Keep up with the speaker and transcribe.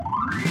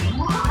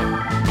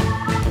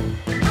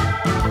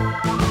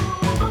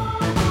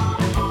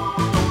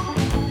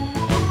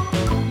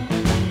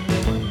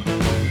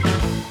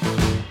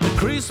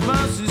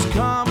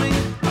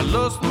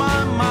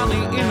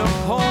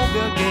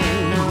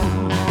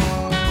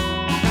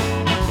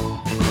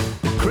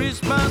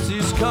Christmas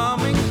is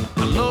coming.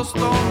 I lost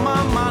all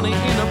my money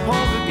in a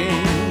poker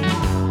game.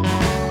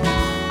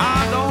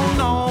 I don't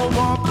know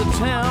what to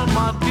tell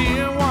my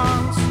dear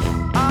ones.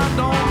 I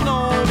don't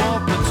know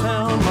what to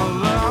tell my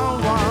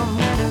loved ones.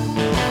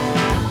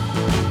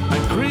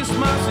 And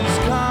Christmas is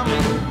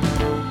coming.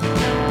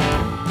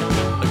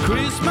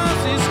 Christmas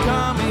is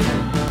coming,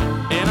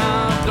 and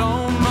I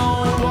don't know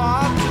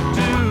what to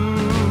do.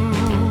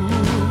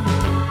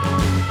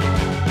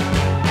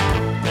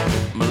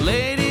 My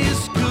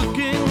lady's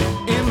cooking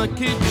in the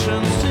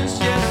kitchen since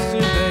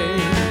yesterday.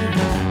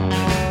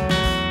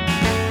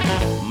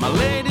 My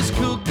lady's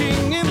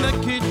cooking in the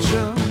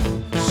kitchen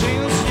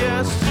since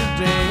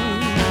yesterday.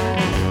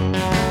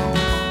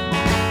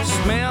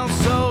 Smells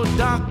so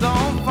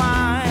doggone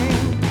fine.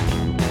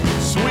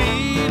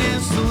 Sweet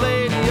is the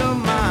lady of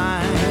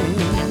mine.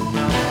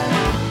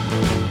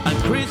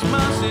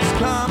 Christmas is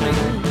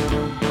coming.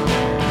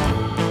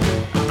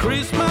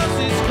 Christmas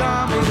is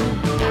coming,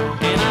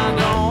 and I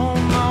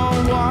don't know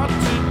what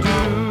to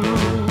do.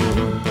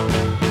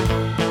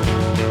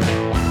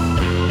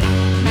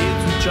 Need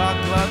some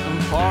chocolate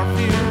and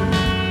perfume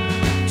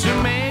to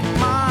make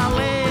my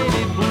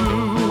lady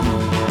blue.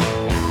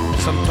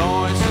 Some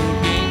toys and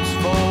games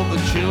for the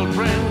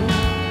children.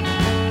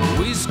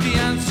 Whiskey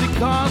and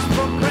cigars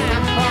for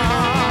Grandpa.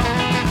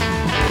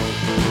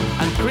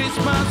 And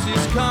Christmas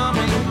is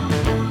coming.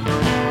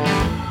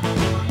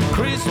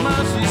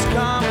 Christmas is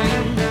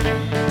coming.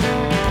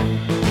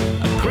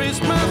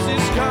 Christmas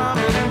is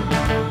coming,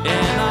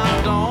 and I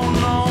don't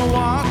know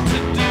what to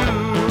do.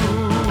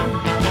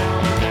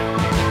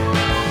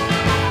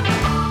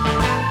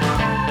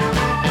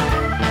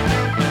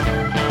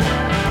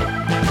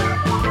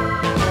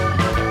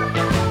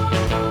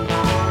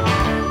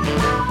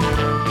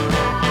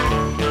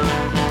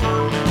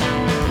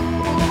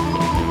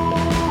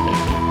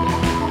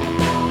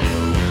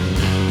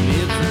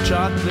 Need some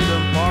chocolate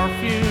and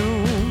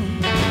perfume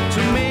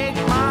to make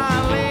my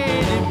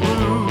lady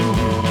blue.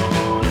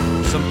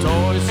 Some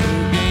toys and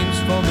games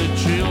for the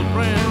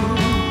children.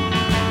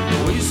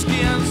 Whiskey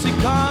and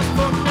cigars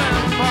for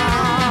Grandpa.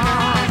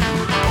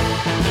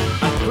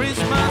 And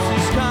Christmas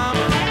is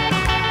coming.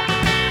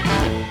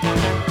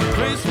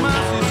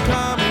 Christmas is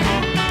coming.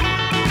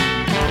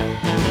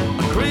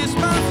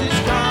 Christmas is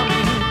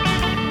coming.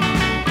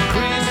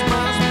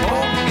 Christmas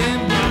polka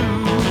and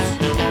blues.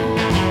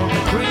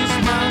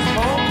 Christmas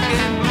polka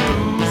and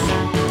blues.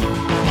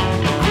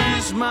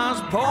 Christmas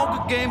polka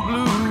game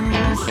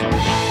blues.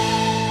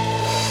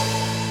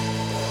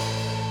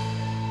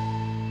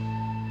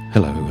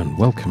 Hello and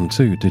welcome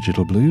to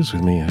Digital Blues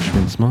with me,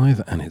 Ashwin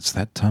Smythe, and it's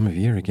that time of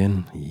year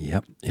again.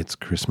 Yep, it's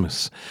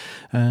Christmas,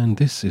 and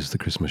this is the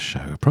Christmas show.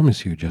 I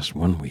promise you just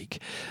 1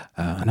 week.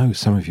 I know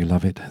some of you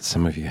love it,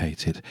 some of you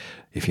hate it.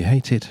 If you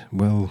hate it,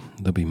 well,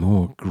 there'll be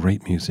more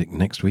great music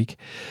next week,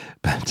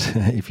 but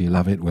if you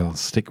love it, well,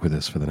 stick with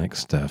us for the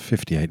next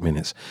 58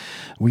 minutes.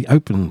 We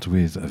opened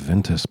with a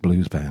Ventus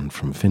Blues Band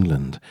from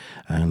Finland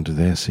and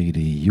their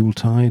CD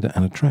Yuletide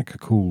and a track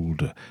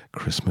called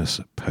Christmas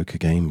Poker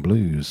Game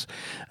Blues.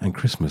 And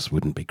Christmas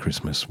wouldn't be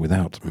Christmas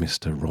without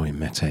Mr. Roy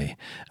Mette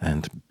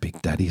and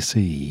Big Daddy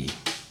C.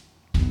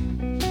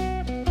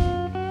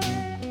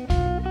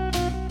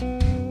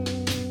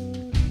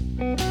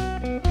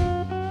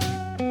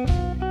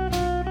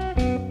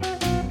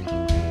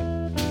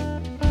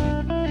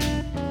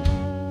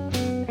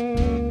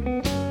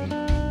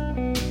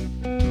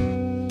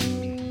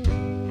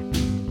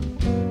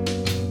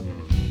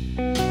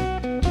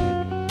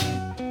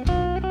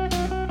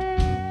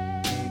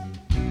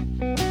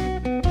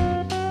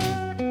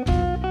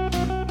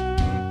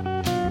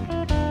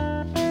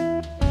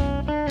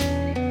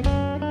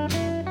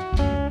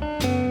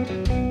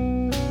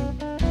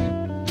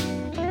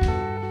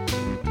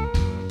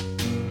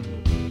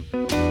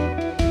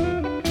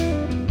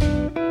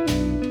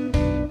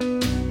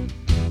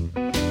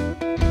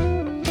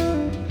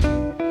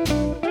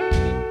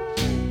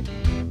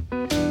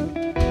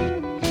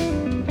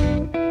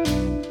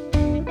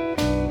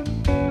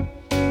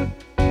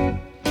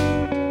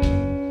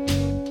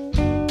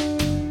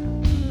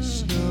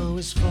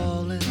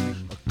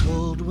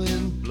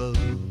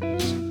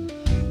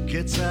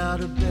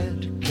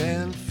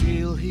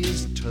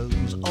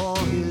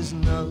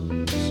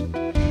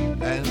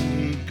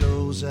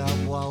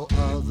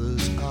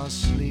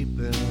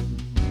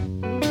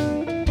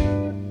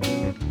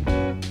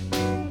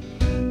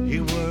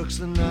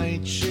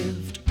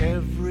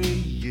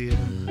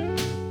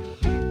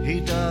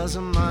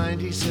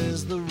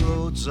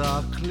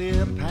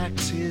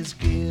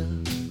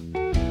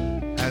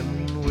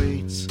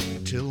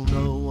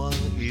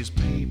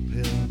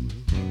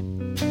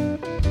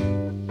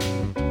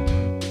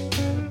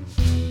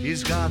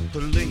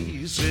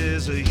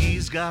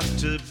 Got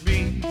to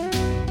be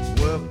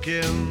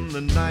working the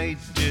night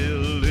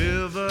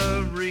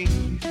delivery,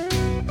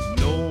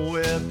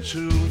 nowhere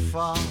too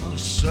far,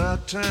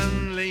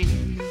 certainly.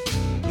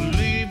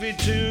 Leave it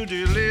to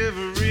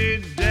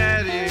delivery,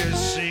 daddy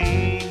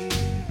see.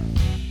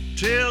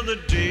 Till the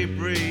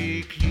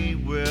daybreak he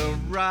will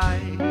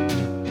ride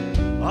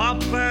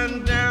up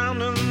and down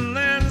the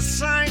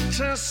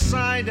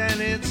night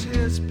and it's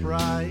his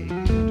pride.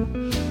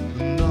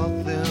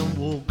 Nothing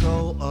will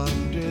go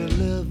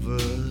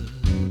undelivered.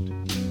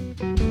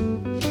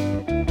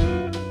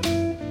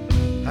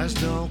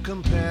 Has no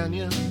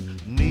companion,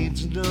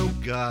 needs no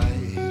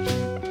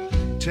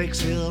guide. Takes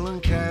hill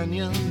and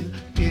canyon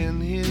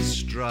in his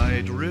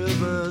stride.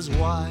 Rivers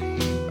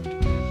wide,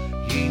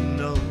 he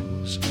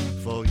knows,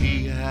 for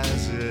he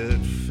has it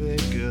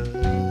figured.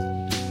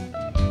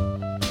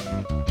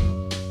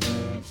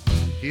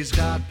 He's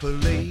got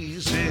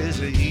places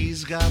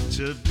he's got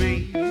to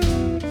be,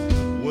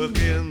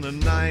 working the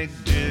night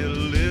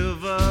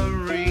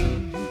delivery.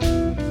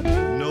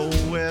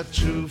 Nowhere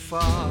too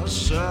far,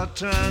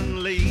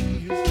 certainly.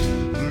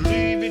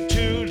 Leave it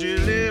to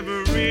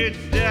delivery,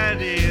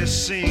 daddy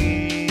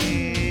sing.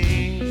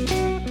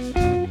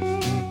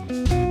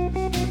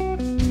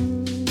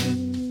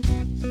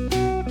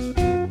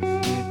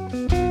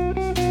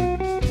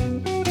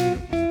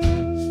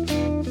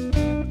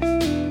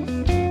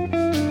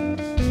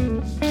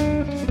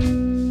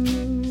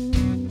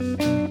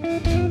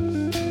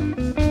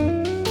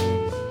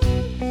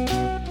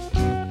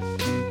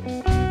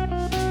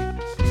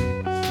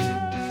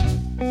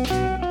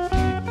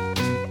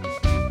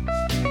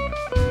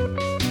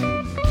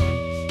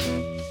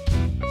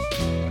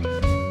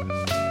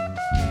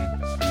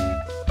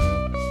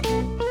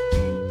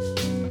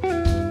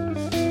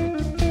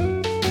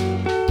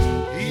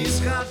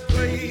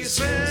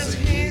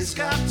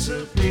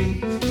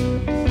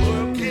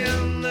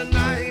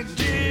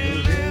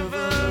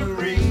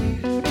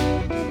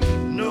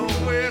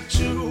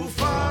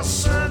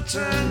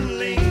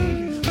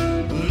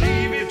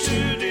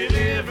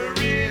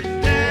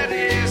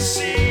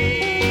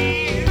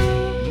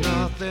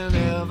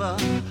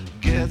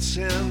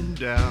 Him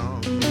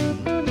down.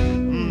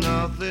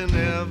 Nothing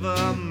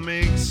ever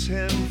makes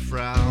him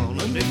frown.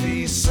 And if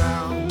he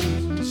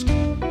sounds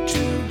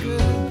too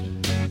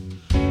good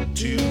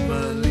to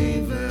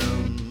believe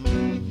him,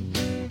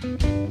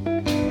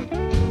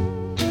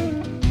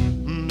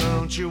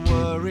 don't you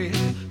worry,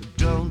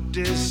 don't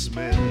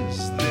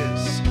dismiss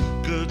this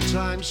good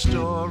time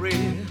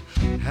story.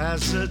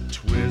 Has a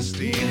twist,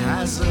 he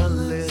has a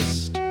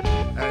list,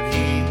 and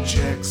he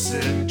checks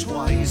it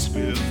twice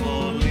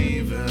before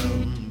leaving.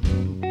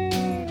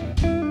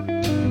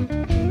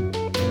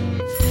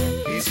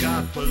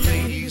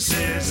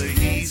 Places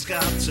he's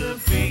got to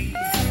be,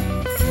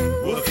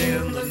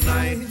 working the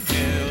night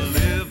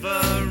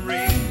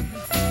delivery.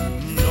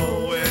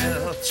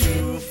 Nowhere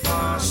too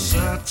far,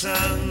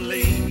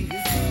 certainly.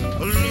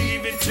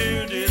 Leave it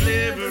to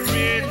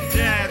delivery,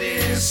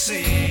 daddy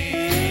see.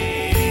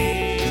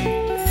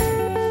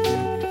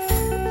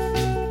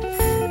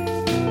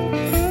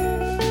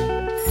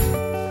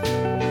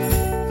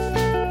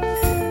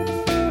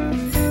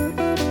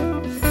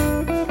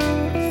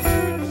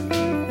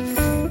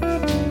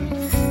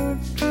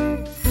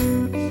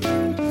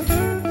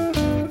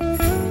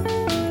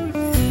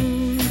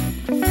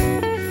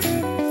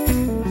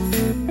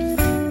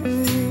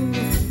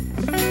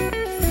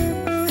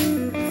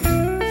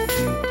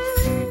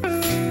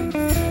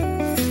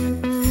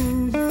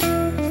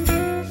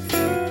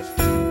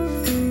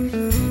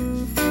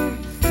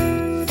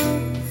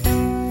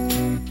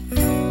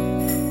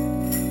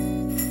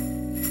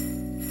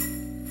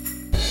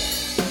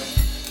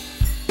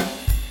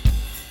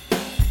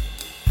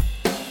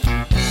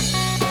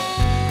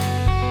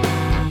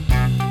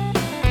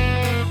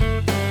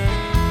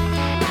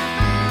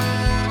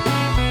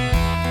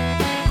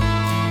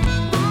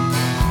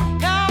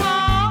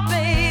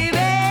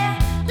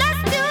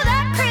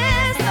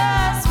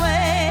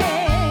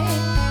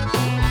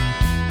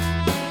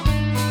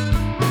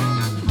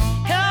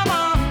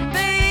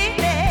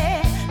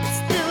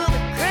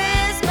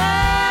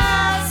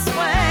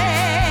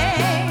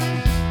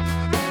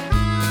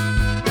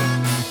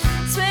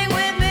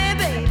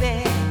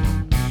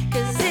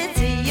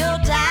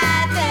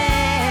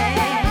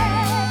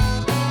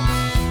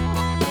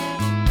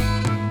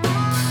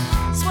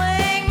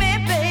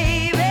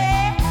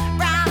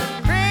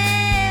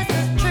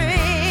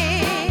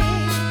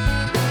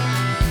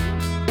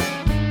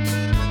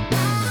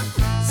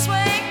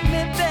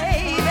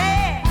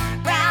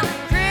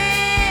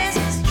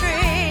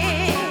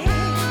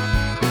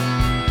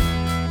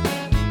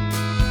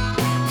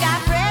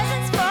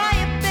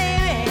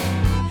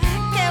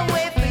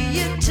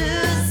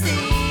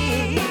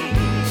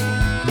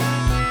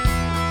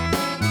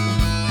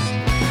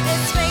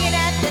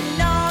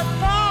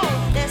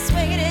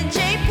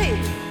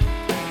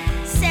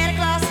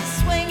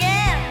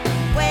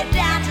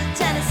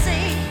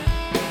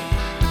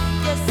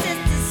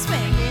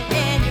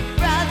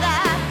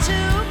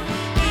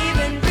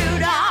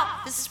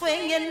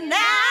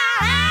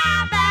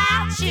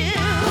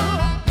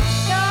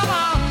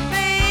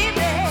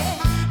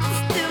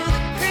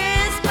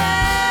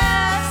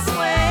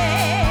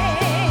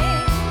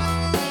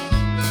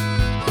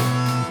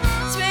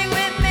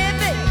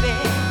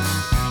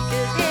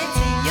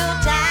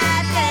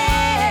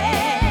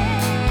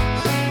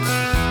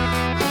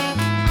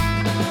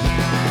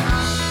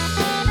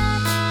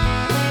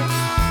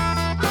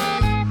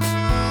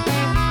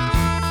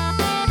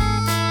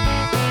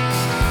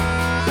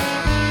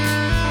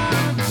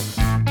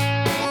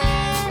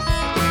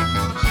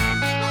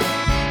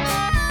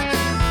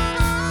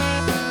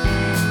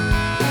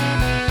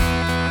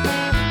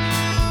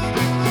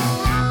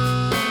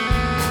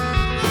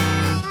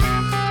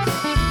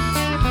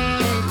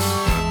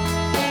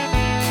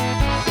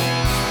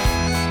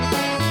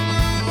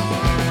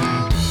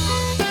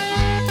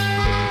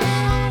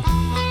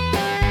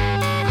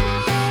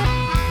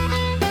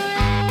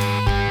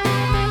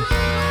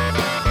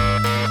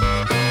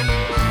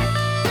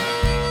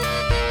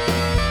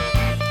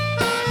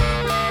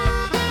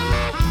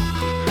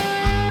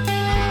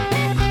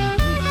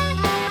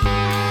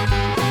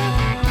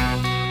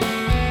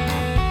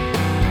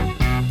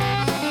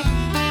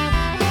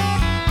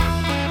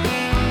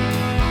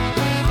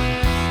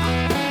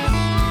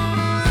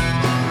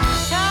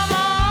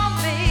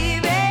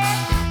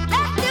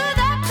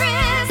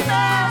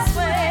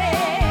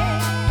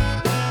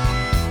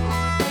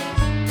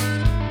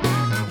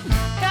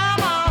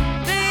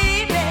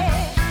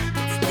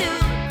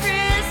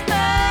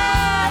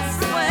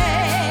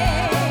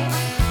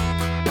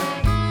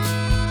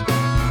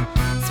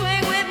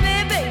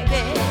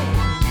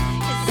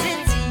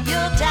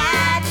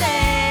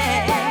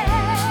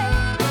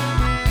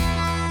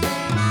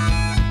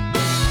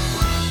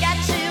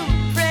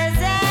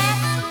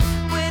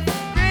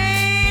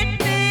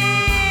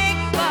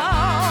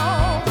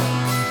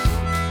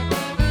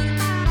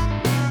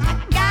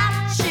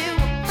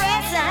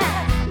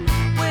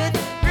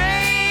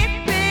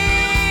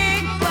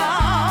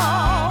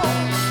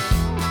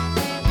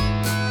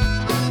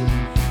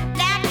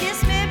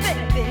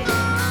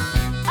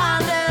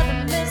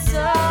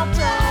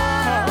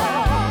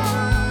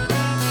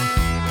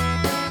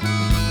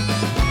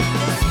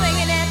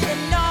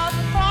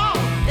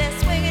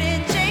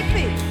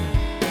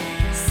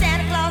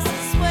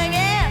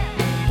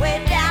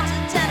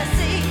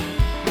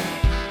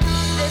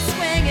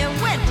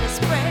 winter,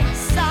 spring,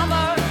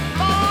 summer,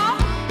 fall.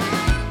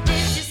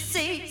 Did you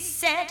see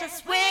Santa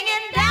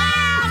swinging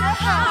down the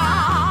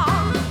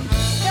hall?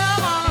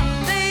 Come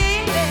on,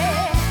 baby,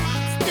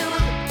 let's do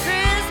the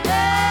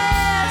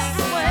Christmas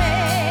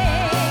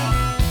swing.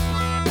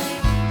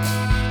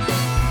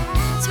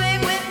 Swing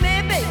with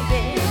me,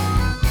 baby,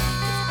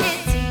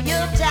 it's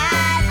your time.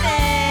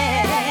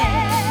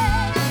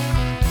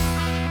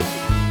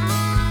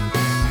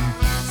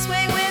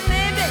 Swing with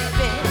me,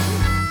 baby,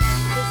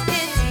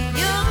 it's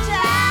your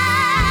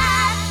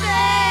time.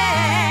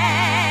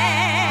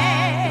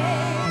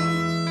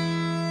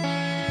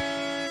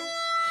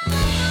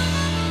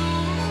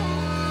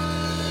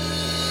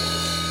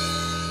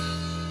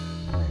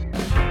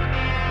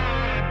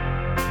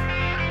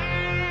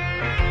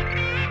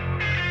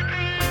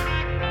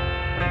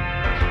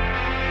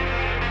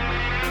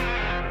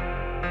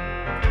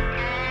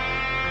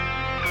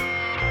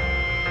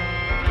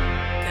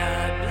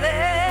 God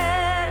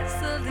bless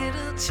the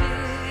little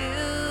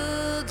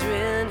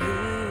children who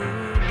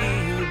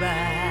knew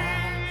by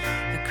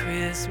the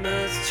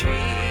Christmas tree.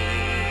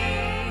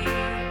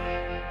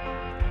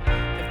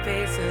 Their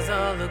faces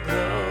all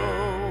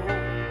aglow.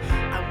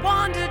 I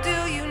wonder, do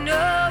you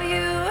know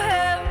you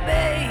have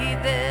made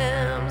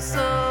them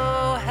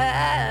so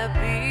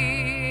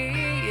happy?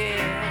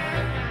 Yeah.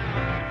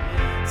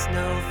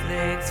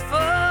 Snowflakes fall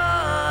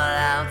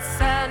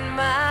outside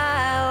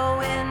my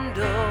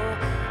window.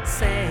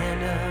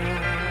 Santa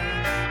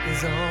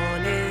is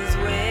on his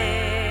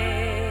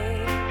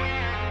way,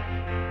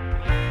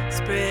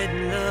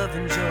 spreading love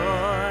and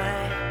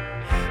joy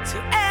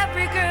to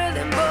every girl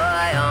and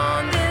boy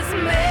on this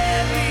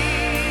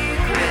merry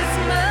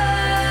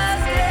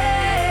Christmas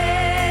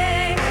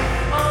day.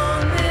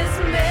 On this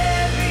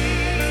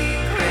merry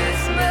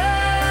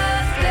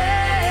Christmas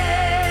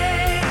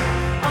day.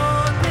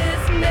 On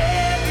this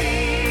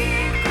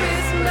merry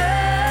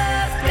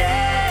Christmas day.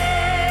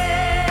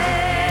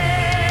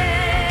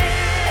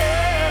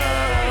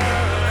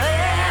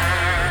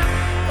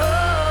 Oh,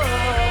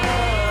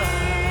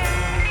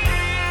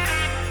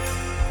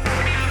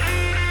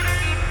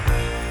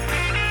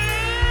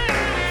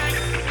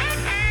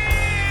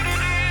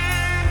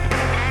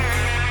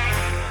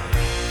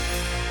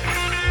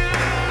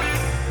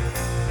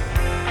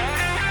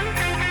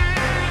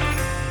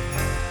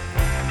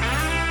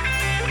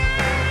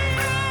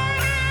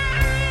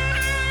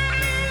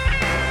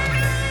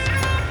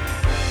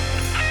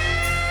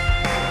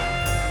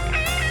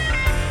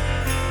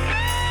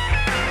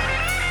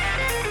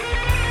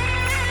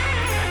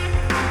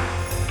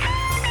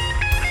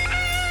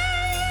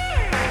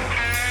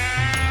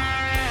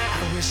 I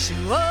wish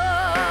you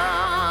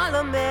all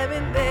a merry,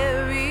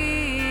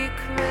 merry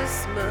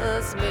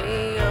Christmas.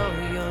 May all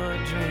your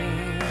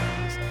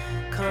dreams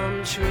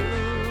come true.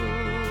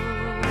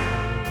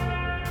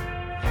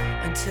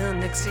 Until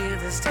next year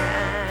this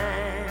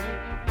time,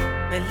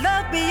 may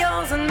love be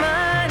yours and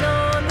mine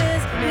on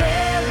this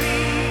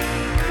merry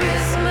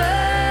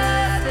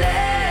Christmas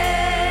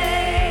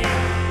day.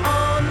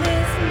 On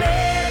this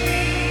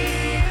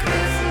merry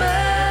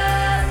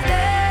Christmas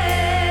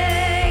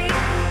day.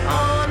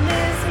 On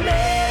this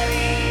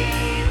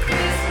merry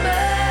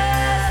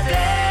Christmas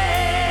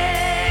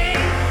day.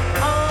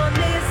 On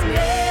this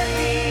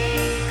merry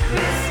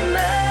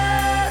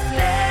Christmas day.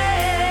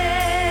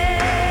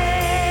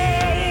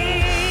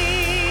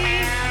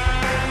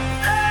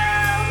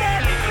 Oh,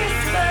 Merry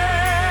Christmas.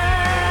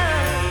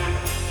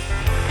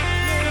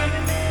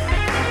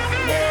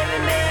 Merry,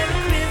 Merry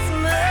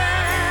Christmas.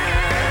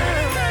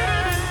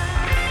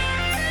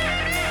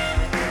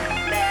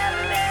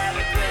 Merry,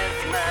 Merry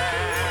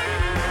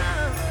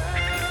Christmas.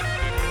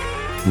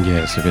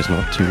 Yes, if it's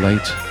not too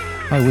late,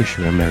 I wish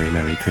you a merry,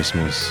 merry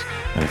Christmas.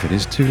 And if it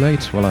is too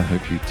late, well, I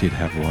hope you did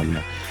have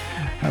one.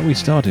 We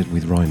started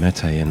with Roy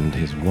Mette and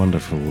his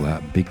wonderful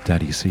Big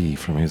Daddy C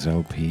from his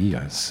LP,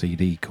 a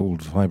CD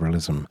called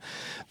Vibralism.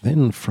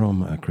 Then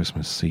from a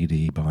Christmas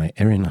CD by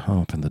Erin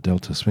Harp and the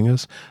Delta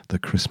Swingers, The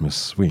Christmas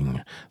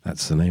Swing.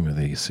 That's the name of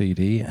the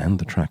CD and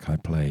the track I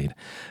played.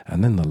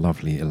 And then the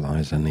lovely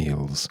Eliza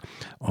Neals,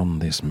 On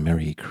This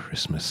Merry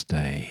Christmas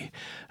Day.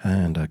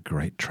 And a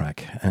great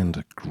track and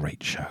a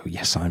great show.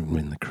 Yes, I'm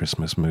in the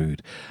Christmas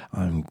mood.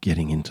 I'm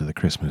getting into the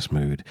Christmas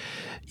mood,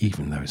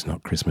 even though it's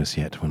not Christmas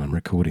yet when I'm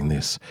recording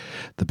this.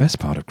 The best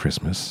part of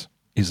Christmas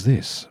is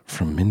this,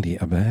 from Mindy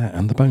Abair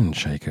and the Bone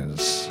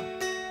Shakers.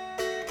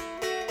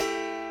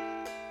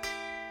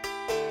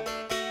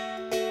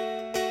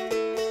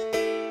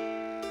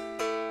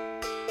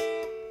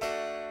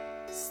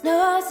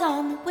 Snow's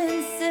on the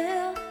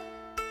windsill,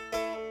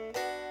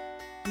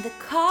 and the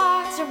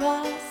cars are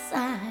all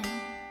signed.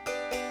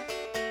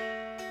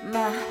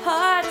 My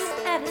heart's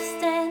at a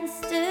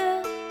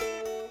standstill,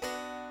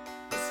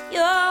 'cause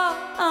you're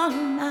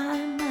on my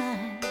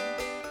mind.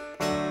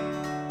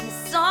 The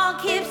song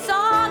keeps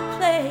on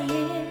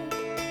playing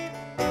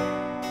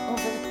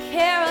over the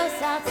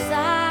carols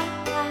outside,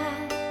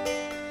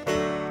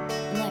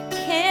 and I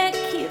can't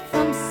keep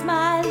from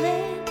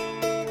smiling,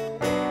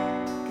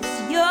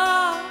 'cause you're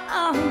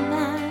on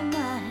my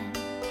mind.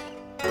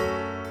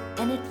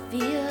 And And it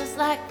feels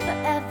like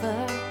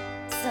forever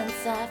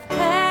since I've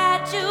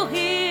had you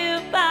here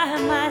by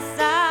my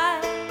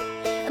side.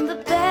 And the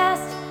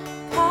best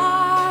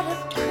part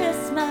of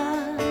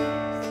Christmas,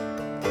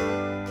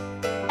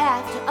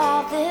 after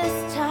all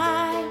this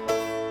time,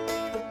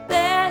 the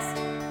best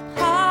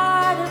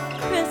part of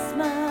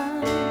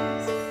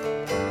Christmas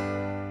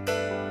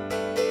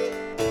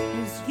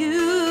is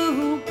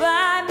you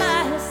by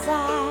my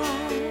side.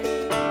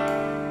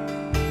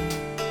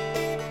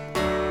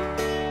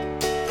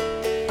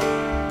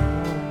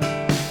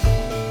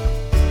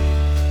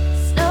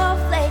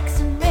 Snowflakes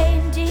and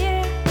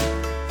reindeer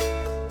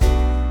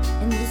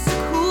in this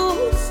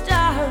cool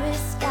starry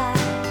sky,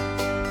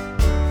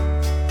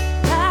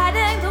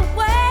 guiding the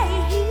way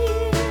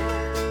here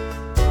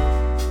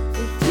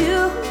for you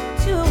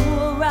to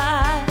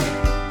arrive.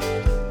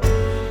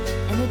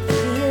 And it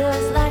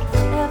feels like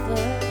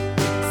forever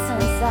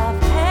since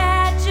I've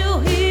had you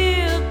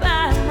here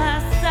by my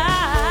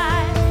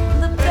side.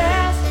 The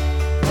best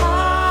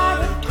part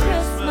of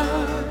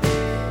Christmas,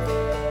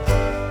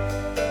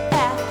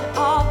 after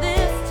all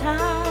this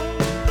time,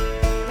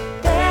 the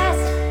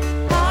best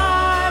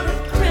part of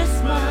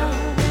Christmas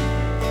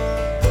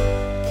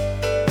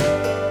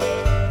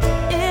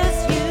is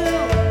you.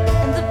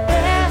 And the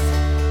best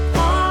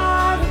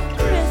part of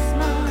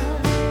Christmas,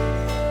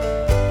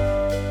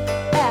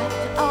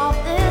 after all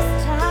this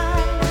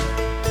time,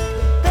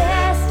 the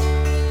best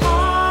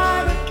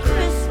part of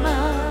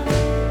Christmas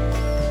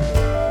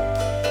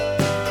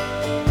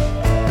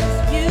is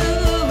you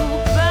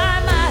by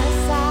my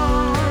side.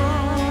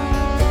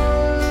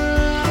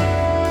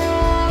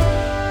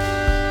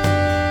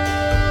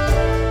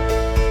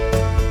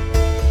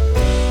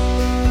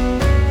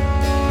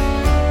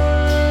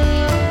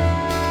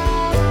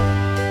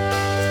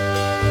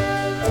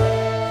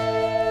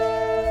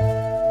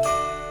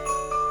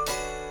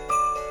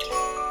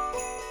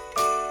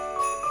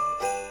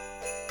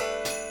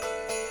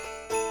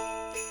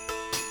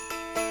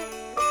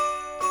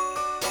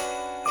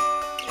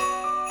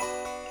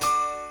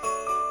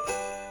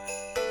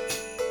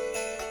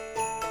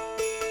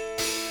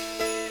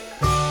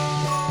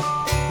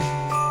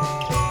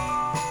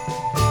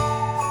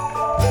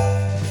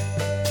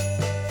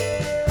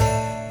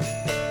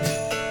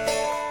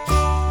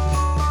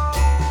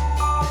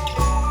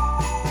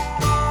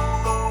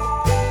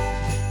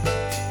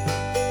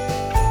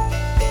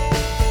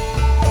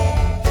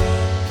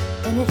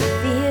 And it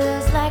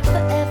feels like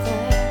forever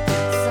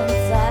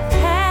since I've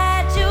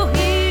had you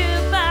here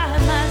by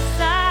my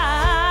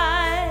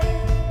side.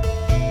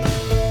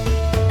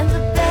 And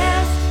the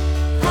best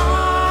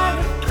part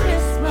of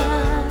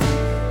Christmas,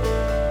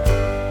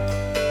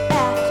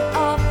 after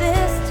all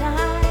this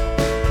time,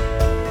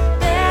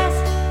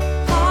 best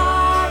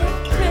part of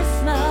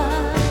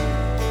Christmas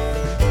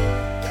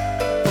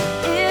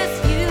is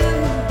you.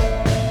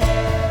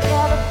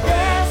 Yeah, the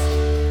best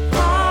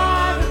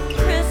part of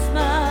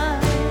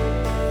Christmas,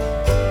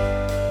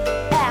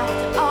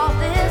 after all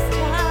this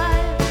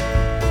time,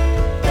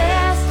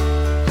 best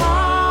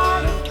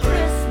part of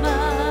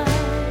Christmas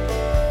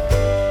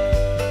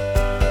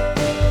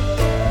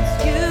is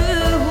you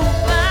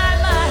by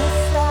my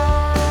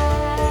side.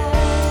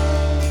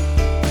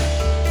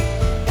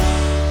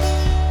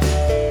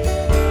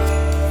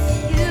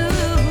 You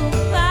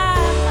by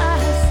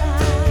my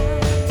side.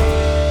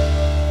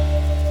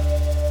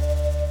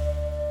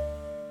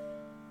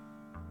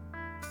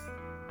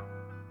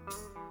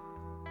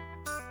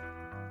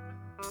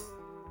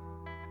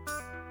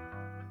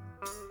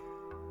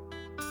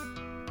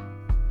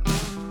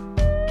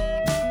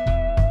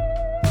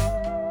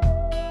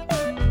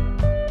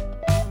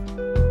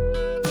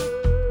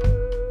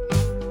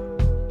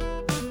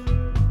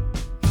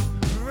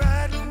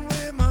 Riding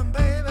with my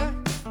baby,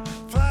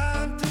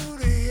 flying through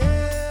the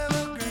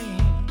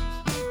evergreens.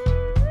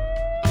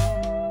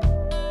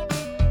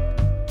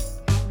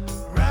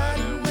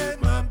 Riding with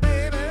my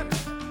baby,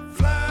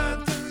 flying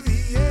through the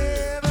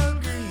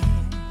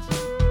evergreens.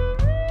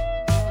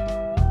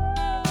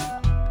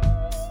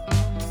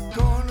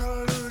 Going to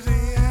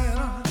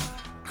Louisiana,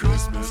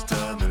 Christmas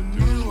time in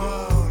New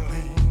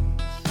Orleans.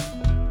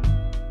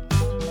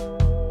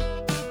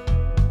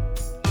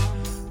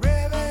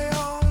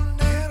 Réveillon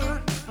dinner,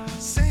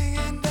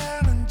 singing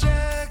down in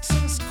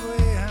Jackson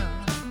Square.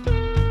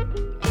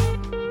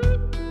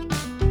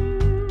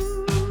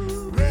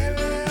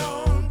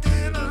 Réveillon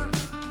dinner,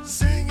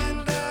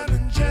 singing down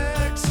in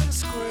Jackson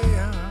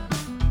Square.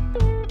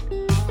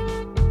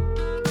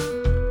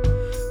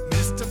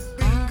 Mr.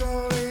 Bingo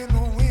in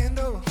the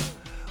window,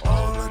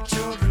 all the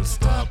children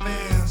stop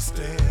and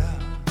stare.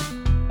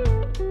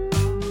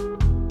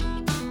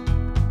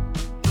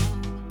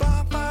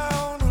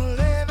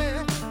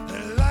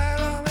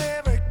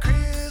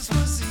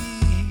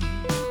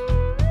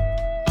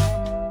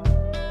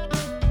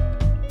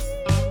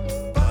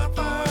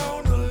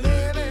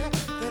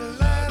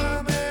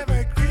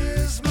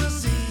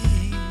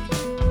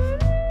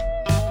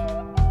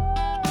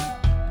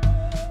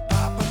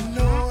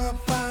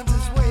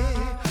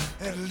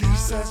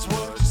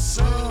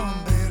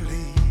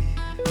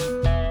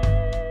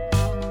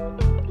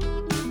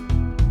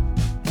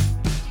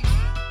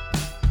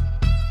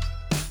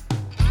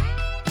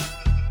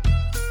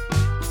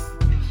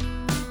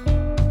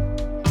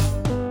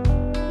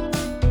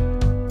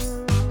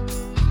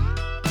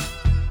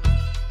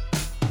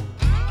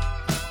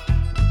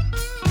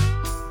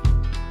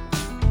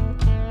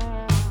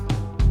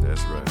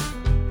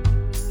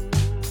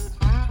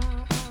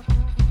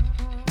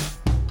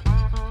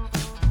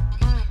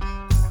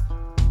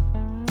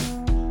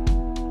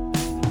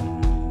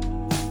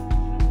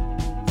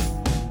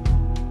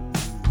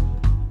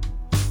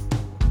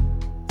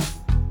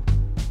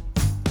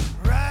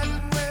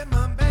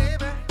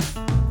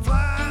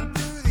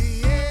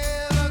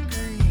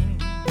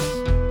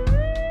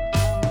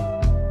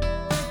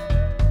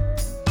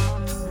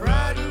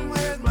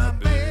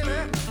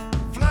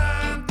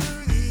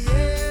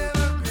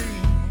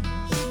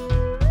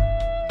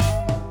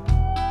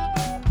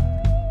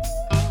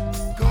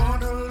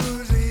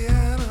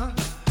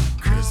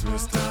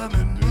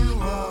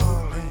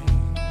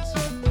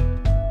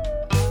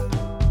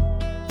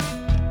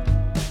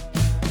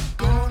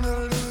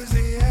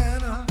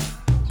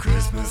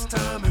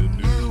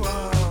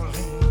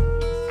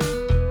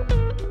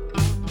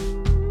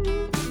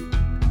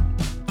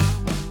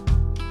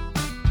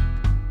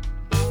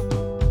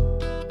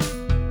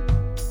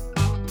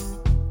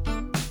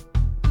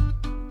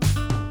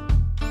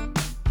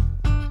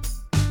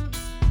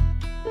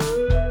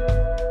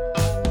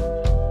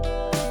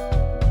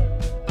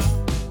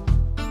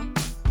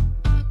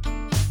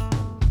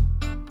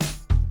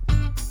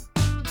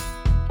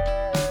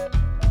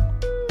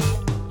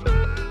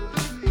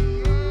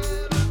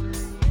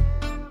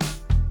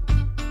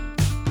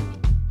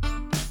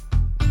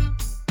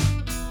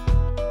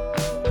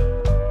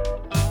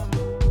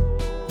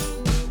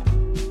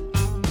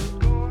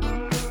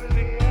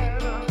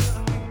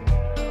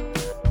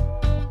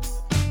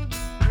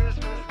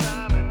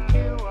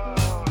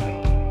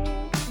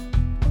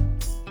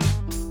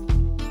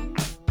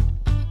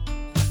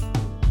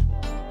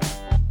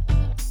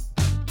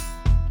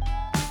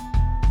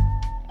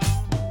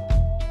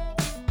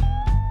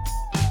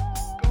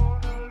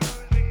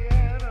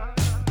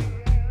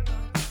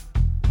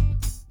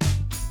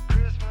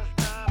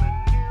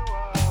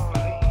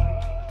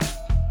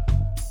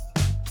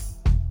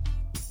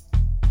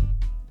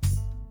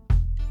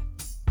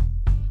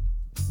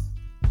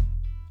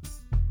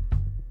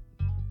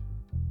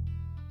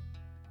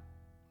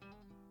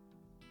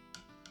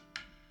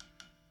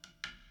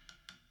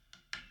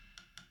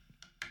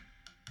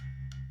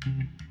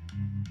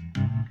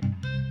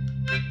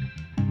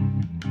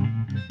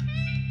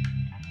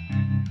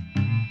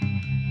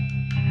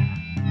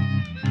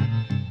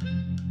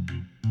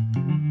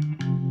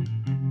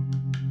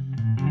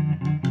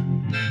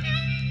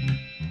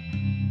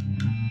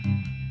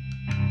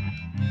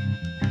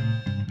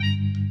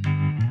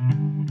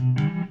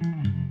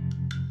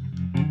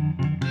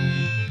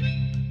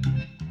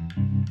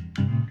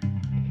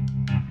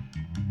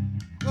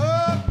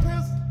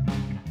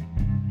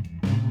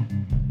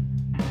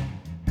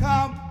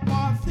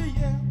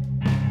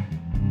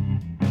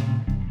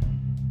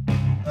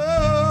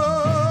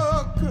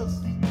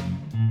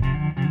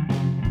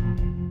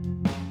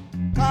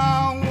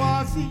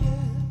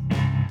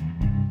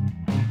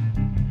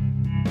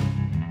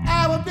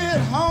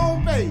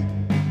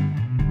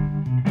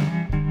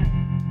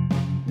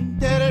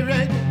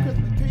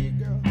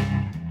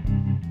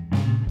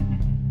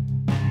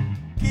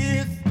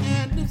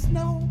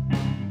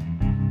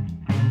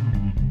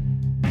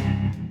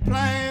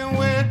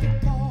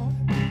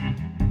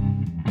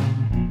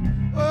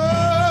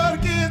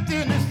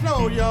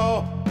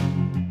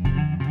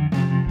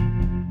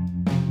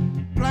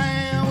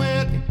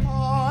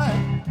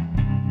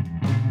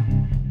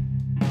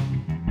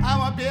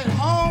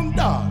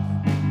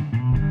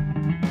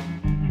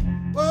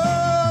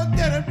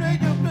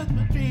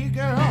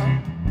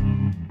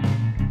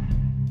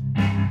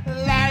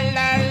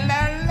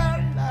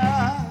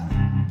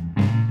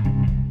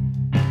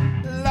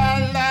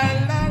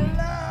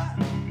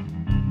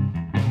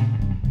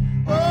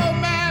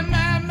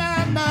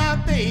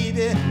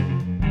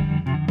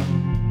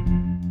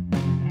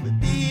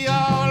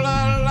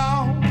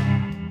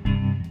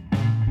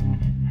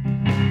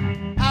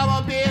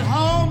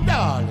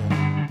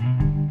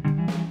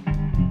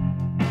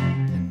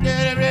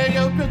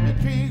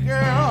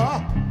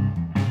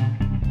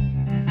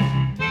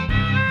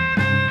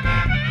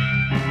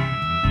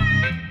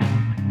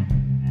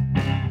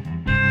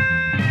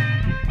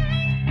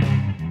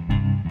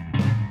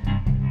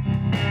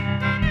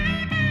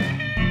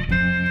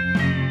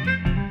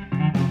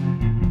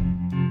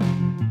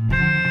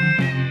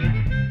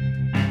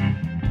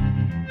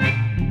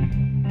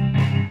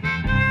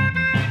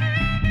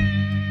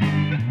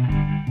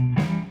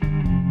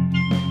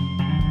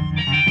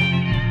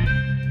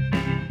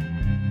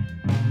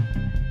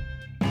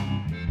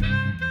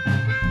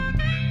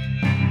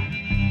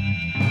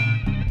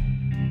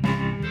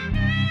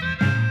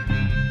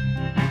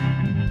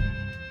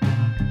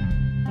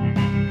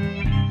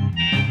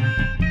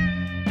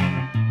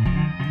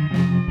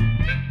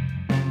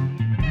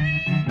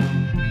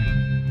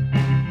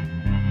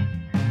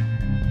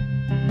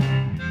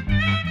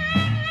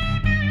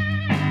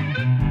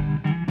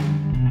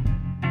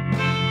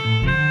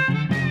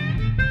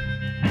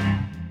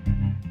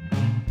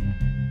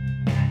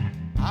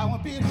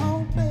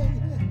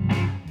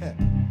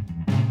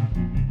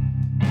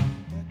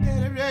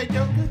 decorate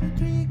your Christmas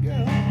tree,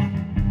 girl.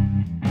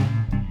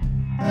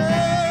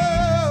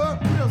 Oh,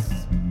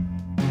 Christmas.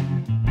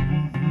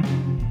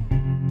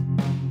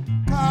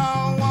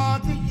 Come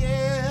once a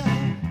year.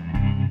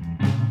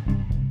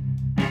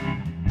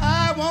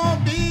 I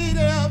won't be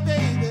there,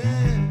 baby,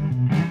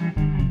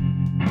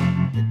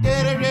 to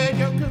decorate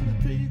your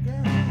Christmas tree,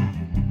 girl.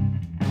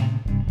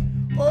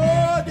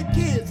 Oh, the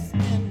kids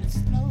in the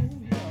snow,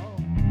 y'all,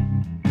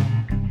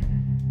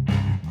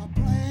 are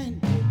playing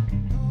with the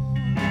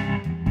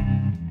toys.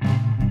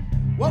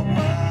 What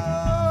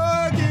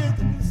world is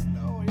in the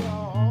snow,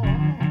 y'all?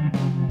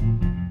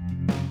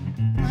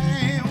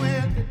 Playing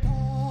with the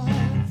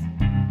toys.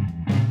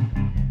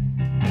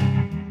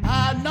 I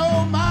know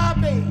my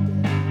baby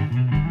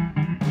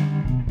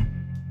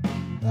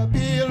will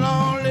be a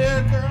lonely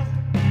girl.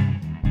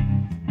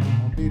 I'm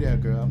gonna be there,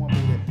 girl. I'm gonna be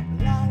there.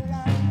 La, la,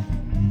 la.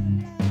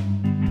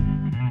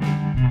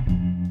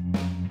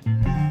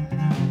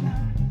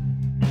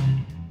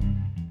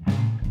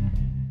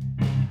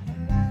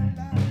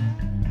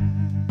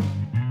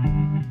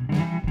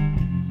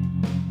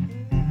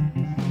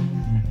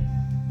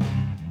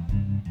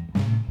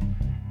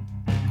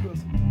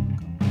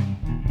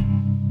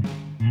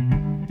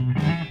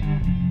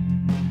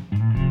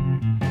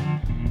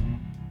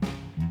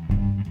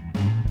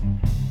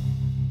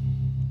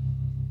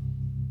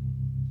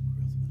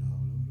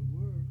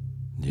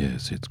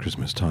 Yes, it's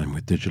Christmas time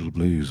with Digital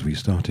Blues. We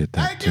started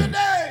that. Thank you,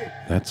 Dave.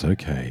 That's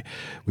okay.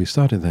 We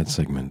started that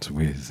segment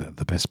with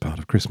The Best Part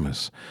of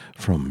Christmas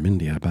from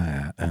Mindy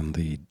Abair and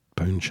the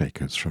Bone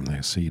Shakers from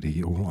their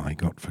CD All I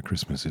Got for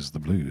Christmas Is the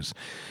Blues.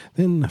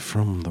 Then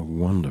from the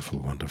wonderful,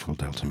 wonderful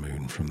Delta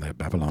Moon from their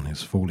Babylon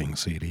is Falling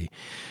CD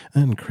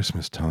and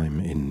Christmas Time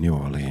in New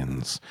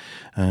Orleans.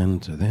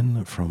 And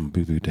then from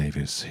Boo Boo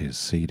Davis, his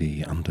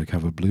CD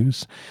Undercover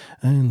Blues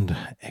and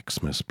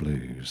Xmas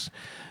Blues.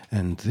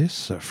 And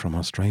this from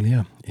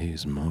Australia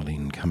is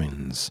Marlene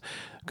Cummins.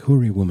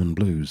 Koori Woman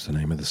Blues, the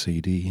name of the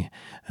CD,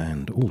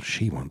 and all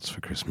she wants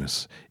for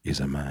Christmas is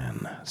a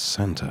man.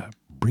 Santa,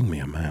 bring me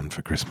a man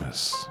for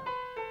Christmas.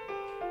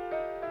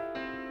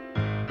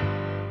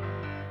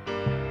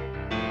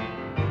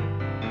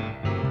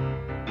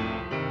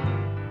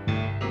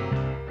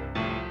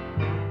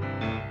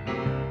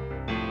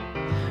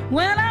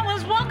 When I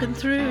was walking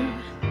through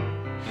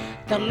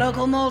the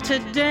local mall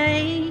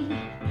today,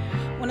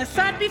 when a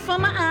sight before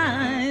my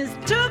eyes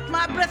took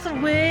my breath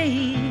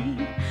away,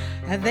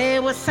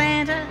 there was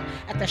Santa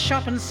at the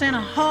shopping center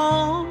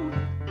hall,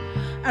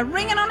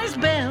 ringing on his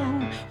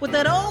bell with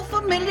that old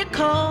familiar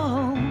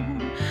call.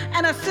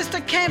 And her sister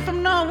came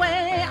from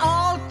Norway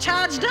all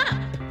charged up.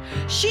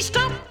 She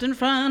stopped in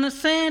front of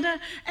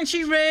Santa and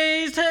she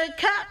raised her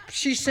cup.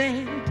 She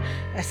said,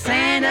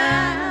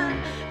 Santa,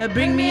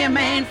 bring me a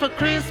man for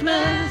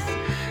Christmas.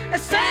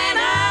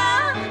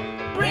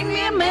 Santa, bring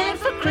me a man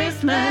for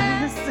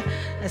Christmas.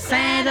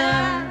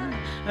 Santa,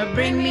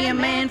 bring me a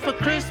man for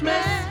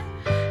Christmas.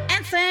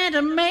 And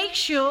Santa, make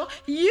sure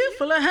you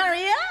full of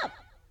hurry up.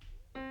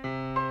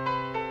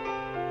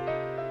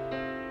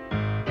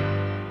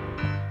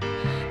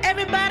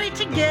 Everybody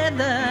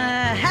together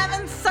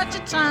having such a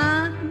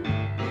time,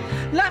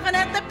 laughing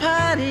at the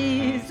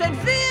parties and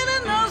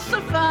feeling oh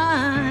so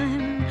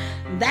fine.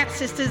 That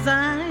sister's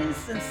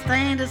eyes and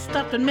Santa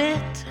stopped and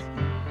met,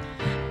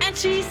 and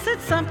she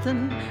said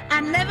something I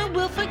never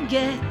will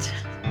forget.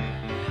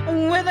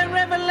 With a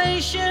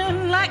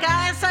revelation like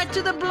eyesight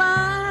to the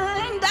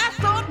blind, I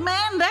thought,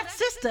 man, that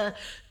sister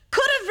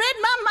could have read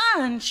my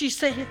mind. She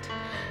said,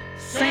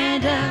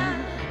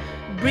 Santa,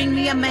 bring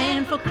me a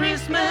man for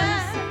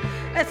Christmas.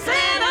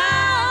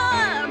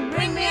 Santa,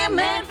 bring me a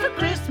man for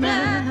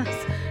Christmas.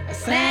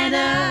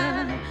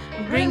 Santa,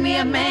 bring me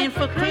a man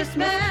for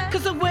Christmas.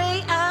 'Cause the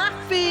way I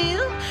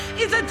feel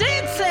is a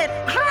dead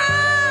set cry.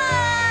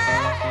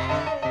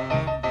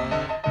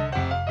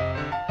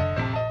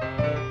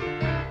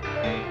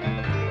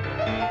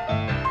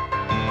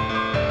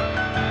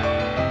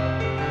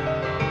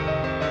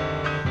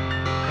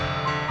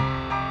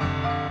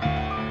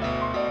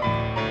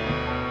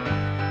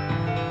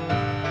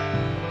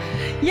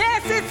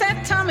 Yes, it's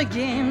that time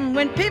again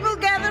when people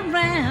gather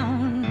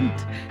round.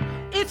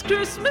 It's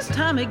Christmas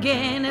time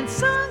again and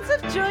songs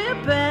of joy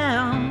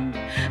abound.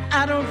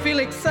 I don't feel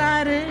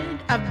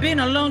excited, I've been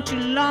alone too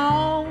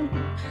long.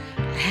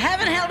 I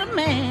haven't held a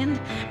man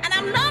and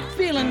I'm not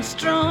feeling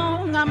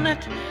strong. I'm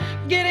not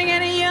getting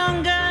any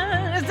younger,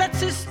 as that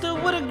sister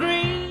would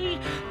agree.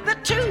 The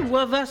two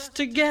of us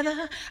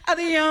together are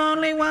the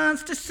only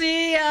ones to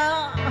see.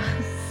 Oh,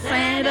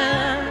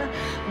 Santa,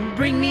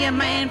 bring me a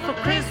man for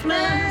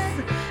Christmas.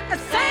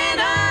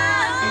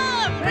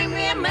 Santa, bring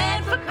me a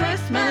man for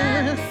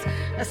Christmas.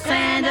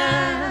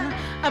 Santa,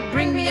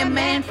 bring me a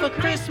man for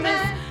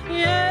Christmas.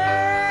 Yeah.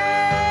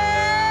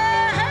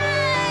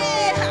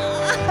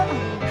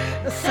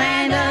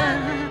 Santa,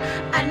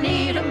 I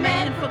need a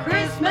man for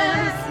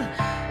Christmas.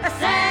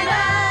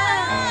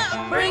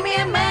 Santa, bring me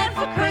a man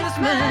for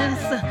Christmas.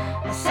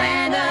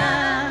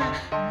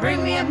 Santa,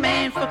 bring me a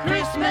man for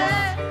Christmas.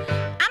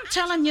 I'm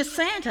telling you,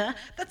 Santa,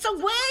 that's the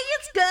way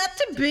it's got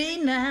to be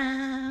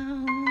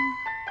now.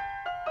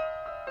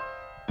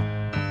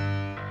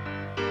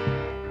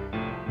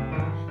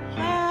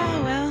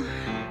 Oh, well,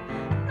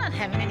 I'm not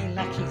having any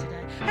luck here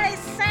today. Hey,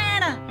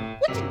 Santa,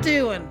 what you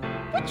doing?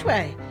 Which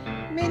way?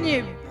 I mean,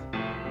 you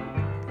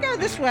go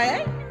this way,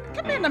 eh?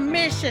 Come in a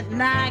mission.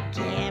 Nah,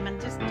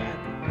 gammon, just joking.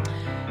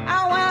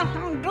 Oh, well,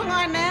 I'm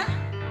going now.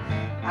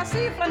 I'll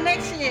see you for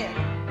next year.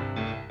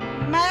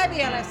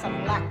 Maybe I'll have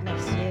some luck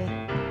next year.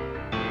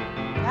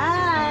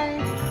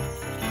 Bye.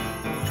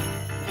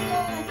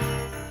 Yeah.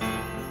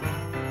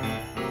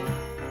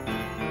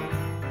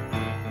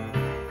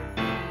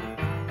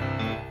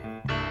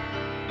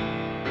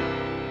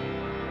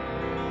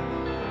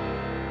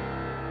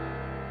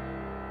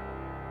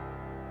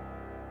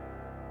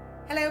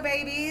 Hello,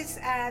 babies.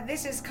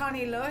 This is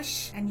Connie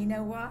Lush, and you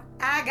know what?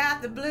 I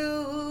got the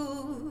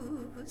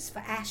blues for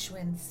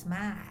Ashwin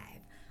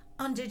Smythe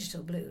on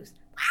Digital Blues.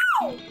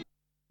 Wow!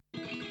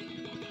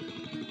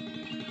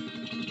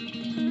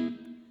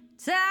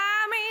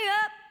 Tie me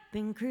up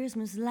in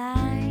Christmas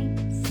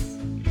lights,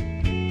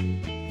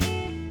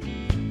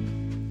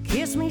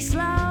 kiss me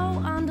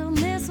slow under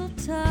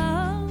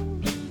mistletoe.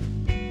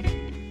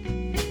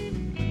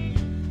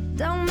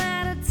 Don't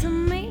matter to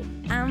me,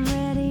 I'm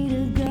ready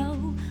to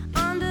go.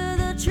 Under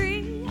the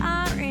tree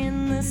or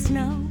in the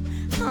snow,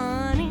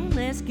 honey,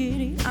 let's get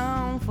it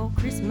on for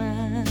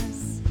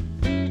Christmas.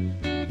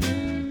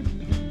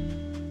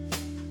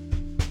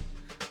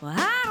 Well,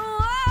 I don't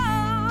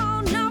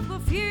want no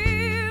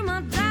perfume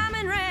or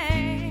diamond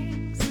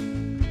rings,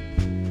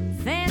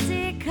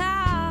 fancy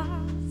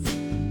cars,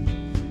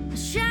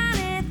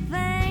 shiny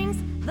things.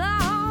 The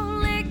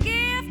only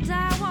gift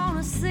I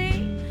wanna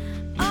see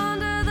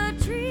under the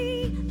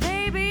tree,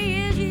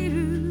 baby, is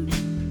you,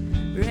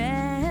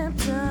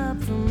 wrapped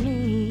up for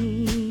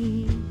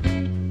me.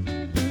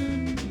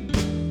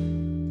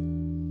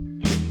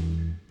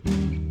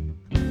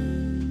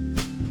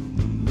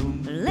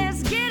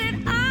 Let's get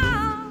it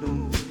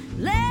on.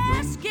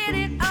 Let's get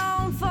it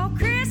on for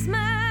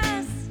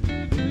Christmas.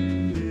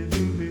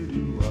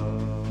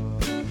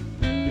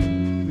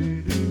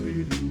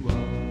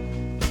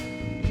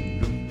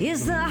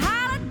 It's the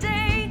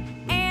holiday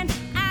and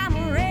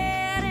I'm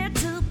ready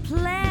to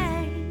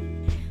play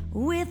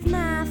with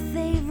my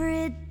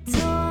favorite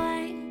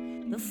toy.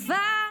 The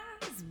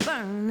fire's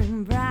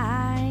burning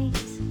bright.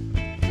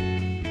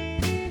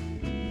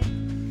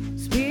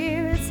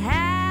 Spirits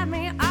have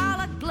me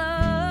all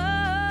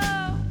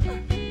aglow.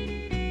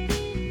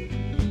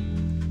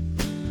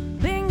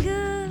 Been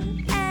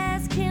good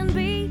as can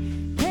be,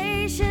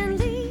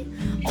 patiently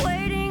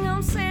waiting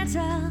on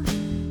Santa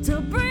to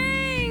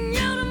bring you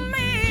to me.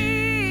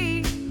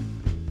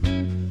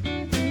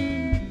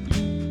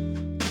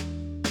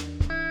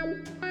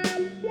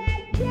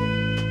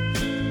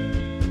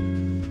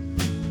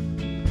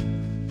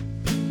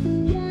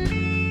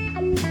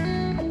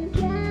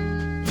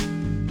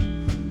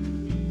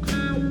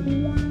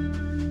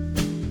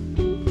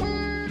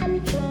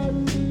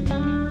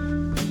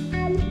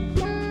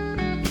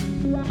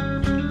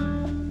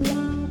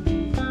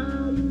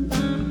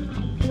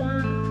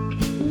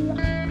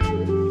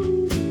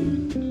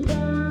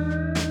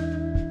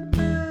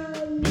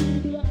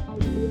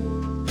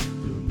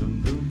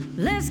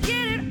 Let's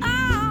get it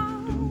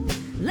on.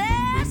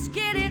 Let's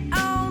get it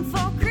on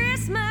for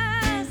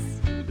Christmas.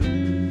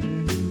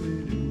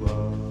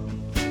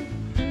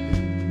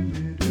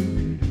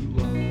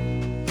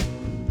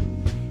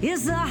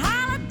 It's a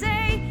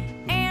holiday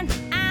and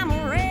I'm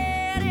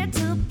ready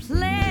to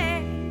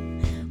play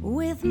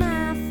with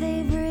my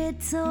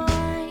favorite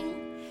toy.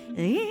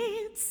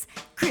 It's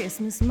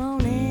Christmas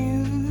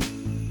morning.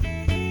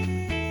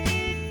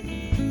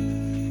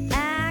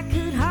 I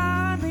could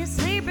hardly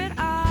sleep at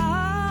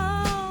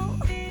all.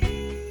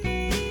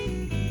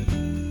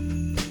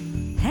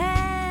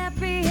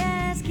 Happy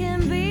as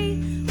can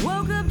be,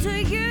 woke up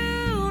to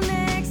you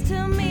next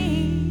to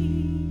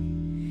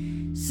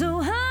me.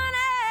 So honey,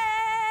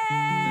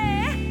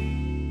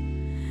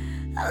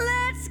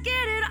 let's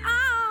get it on.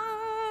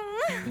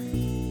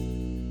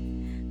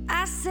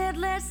 I said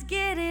let's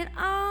get it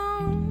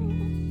on.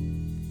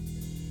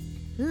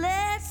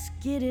 Let's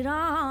get it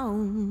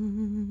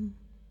on.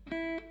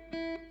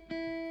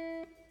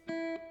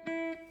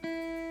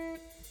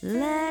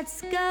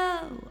 Let's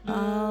go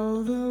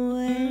all the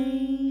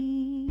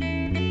way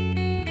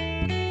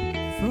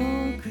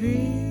for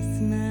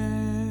Christmas.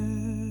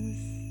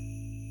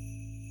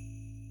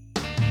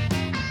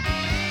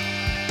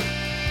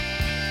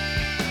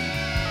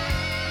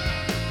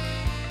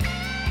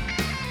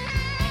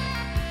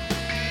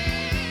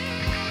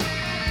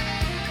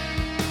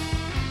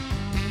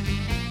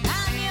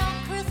 I'm your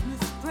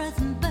Christmas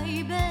present,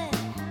 baby.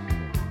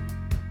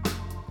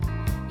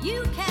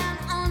 You can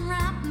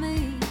unwrap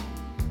me.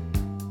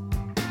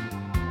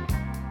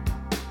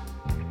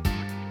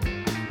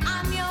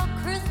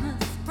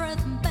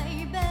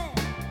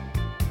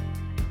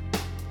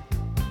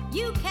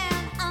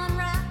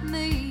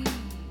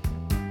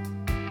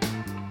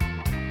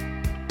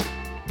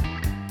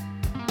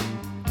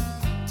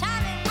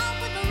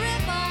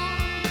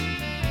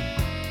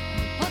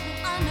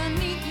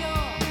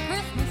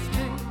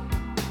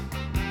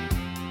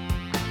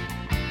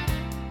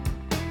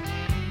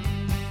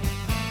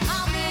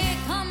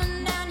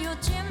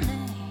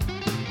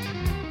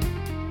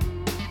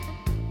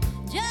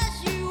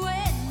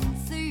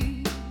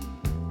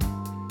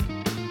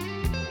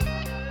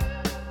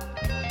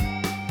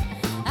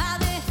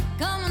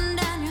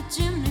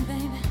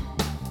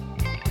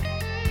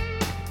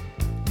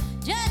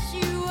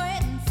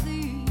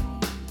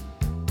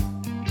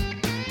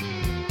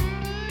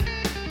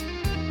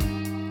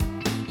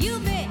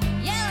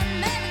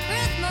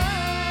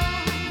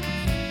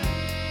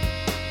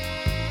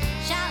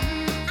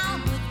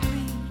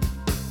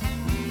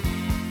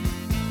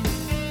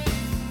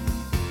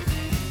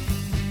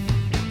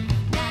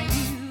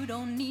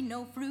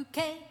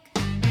 fruitcake.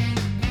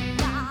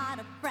 Got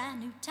a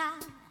brand new tie.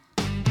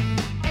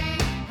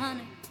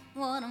 Honey,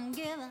 what I'm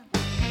giving.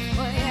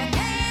 Well, you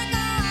can't go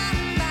out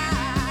and buy.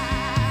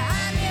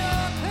 I'm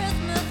your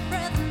Christmas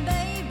present,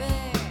 baby.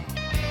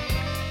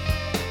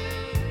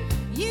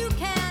 You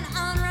can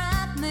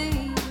unwrap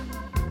me.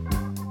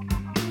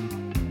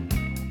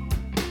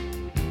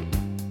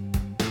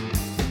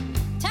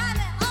 Tie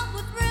me up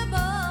with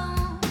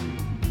ribbon.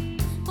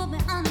 Put me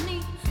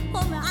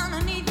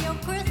underneath your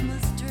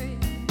Christmas tree.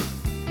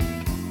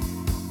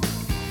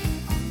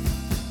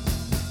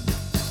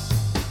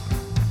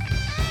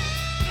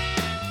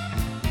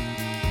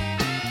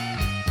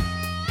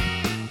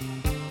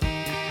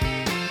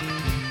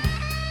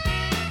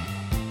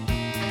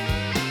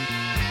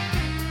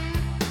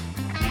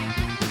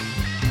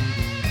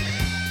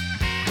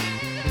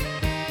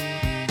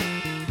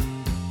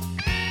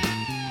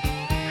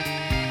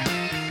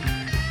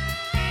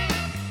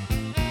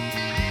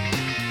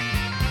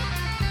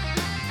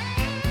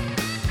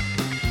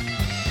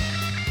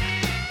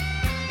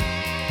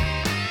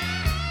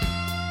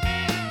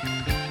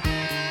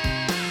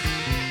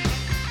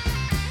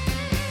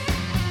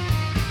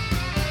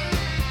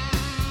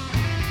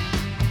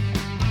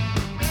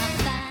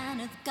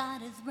 Santa's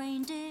got his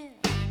reindeer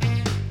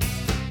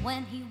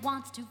when he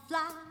wants to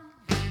fly.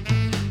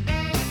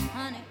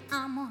 Honey,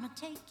 I'm gonna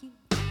take you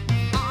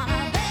on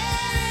a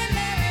very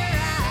merry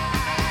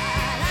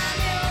ride. I'm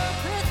your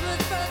Christmas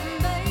present,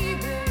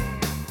 baby.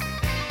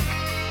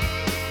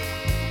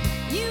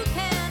 You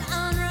can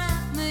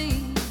unwrap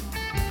me.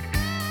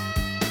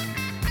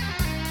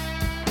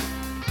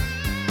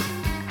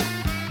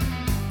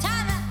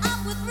 Tie me up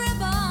with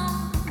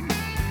ribbon.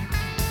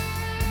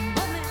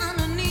 Put me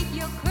underneath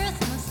your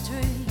Christmas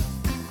tree.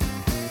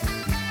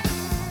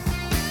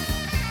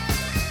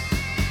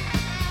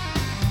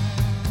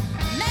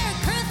 Merry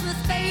Christmas,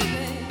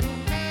 baby.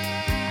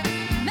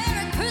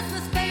 Merry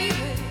Christmas,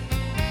 baby.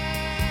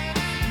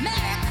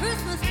 Merry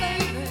Christmas,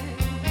 baby.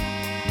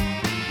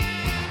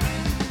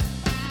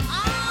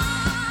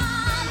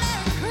 Ah,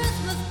 Merry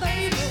Christmas,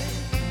 baby.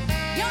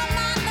 You're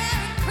my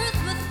Merry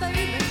Christmas,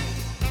 baby.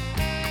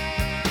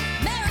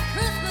 Merry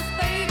Christmas,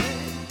 baby.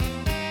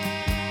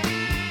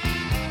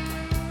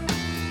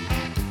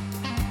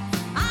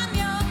 I'm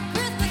your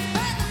Christmas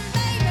present,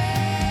 baby.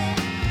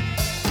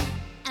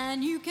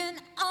 And you can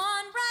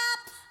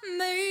unwrap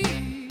me.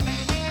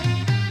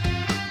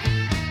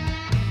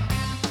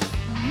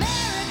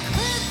 Merry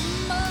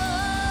Christmas.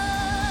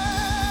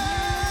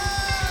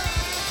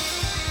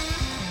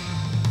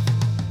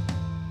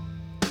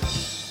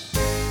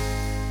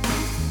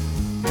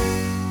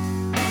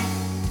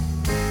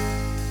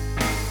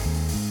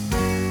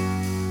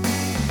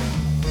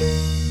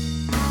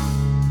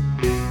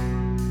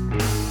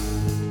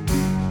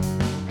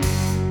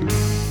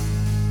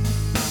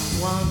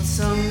 Want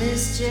some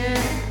mischief?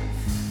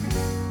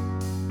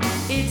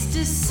 It's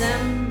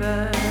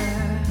December.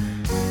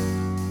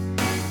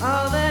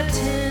 All that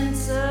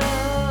tinsel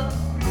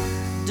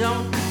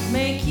don't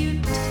make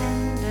you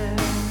tender.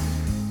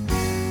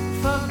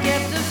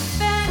 Forget the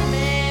fat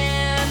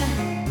man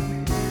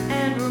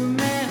and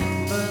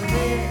remember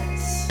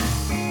this.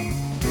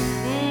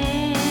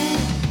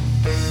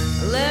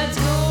 Let's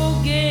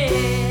go get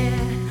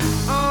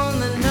on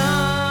the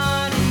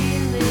naughty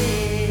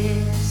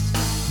list.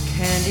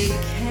 Candy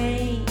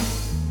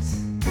canes.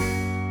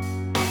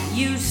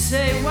 You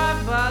say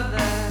why bother?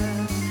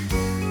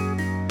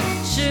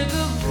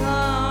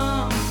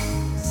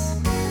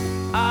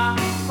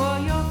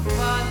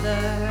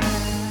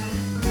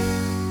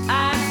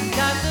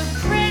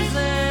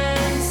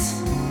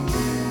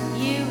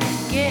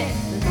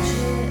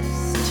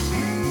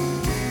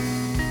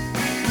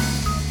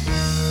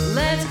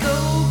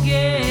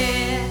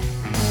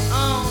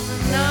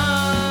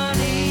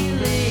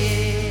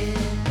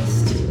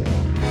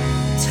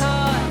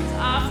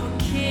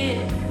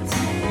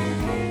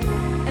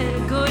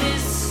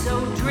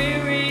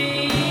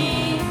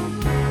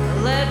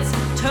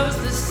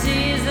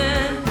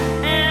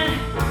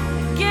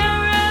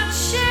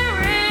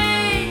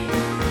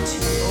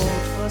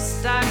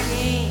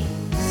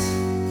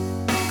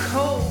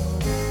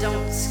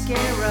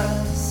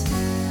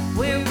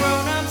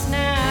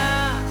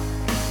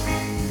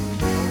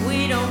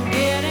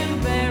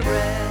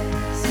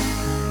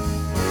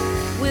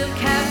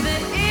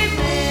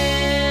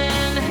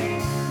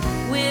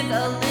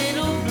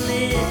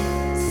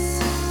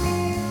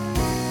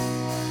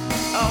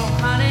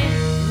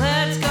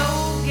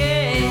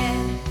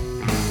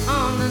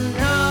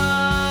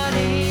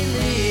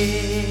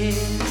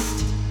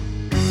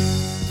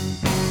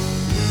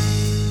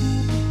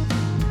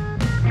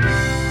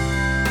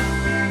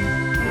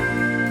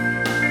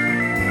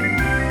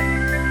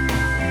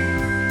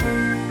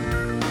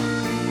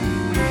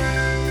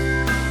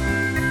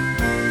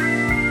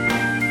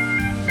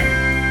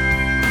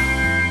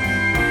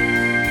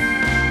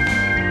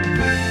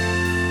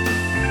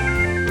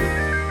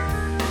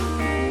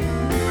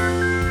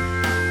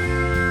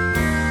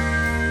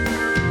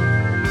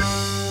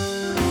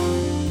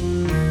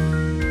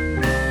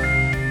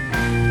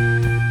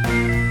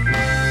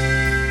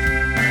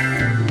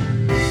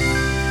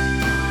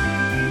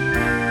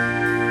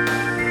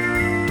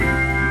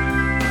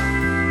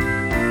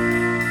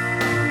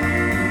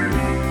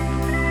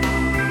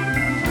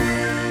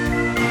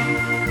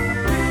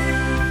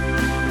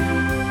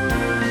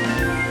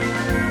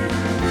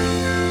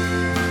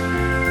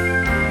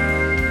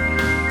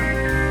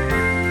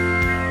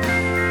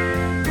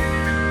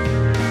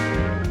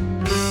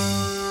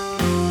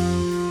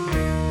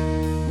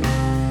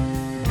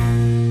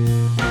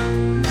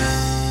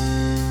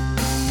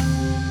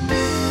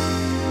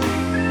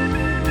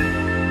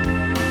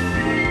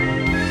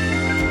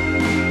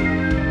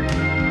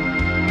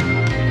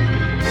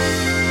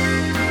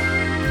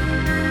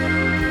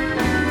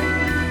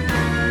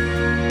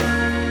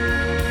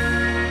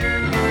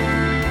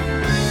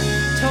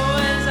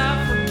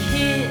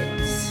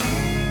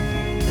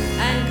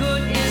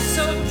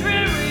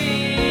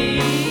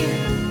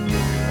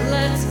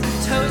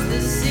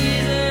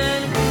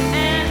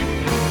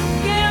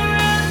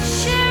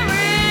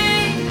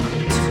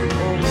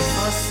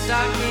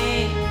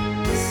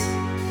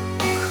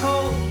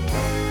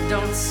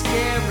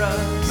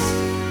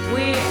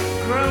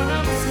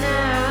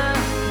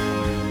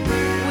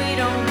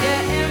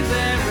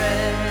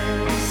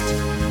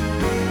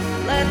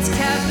 Let's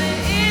cap the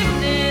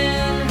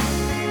evening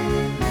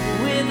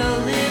with a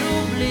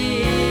little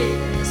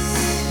bliss.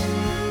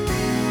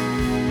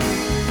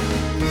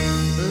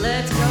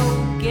 Let's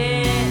go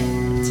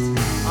get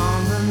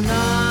on the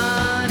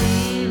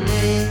naughty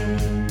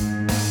list.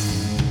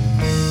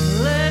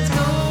 Let's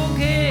go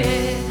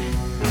get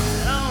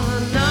on the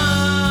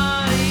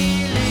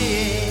naughty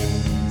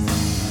list.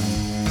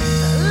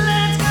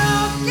 Let's go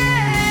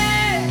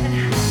get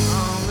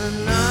on the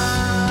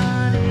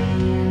naughty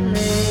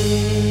list.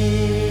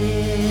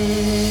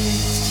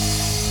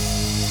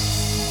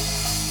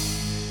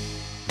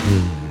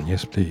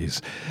 Yes,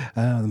 please.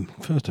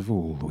 First of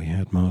all, we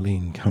had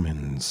Marlene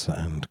Cummins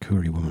and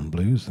Koori Woman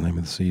Blues, the name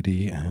of the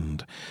CD,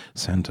 and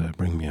Santa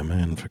Bring Me a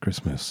Man for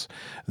Christmas.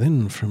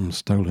 Then from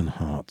Stolen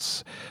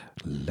Hearts,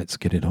 Let's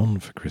Get It On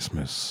for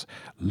Christmas.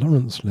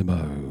 Laurence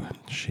Lebeau,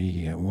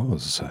 she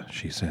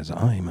says,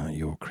 I'm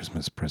your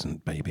Christmas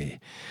present,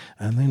 baby.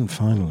 And then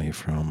finally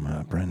from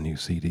a brand new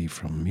CD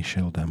from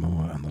Michel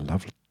D'Amour and the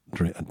Love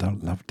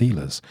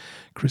Dealers,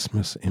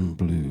 Christmas in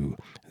Blue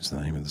is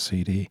the name of the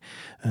CD,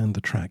 and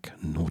the track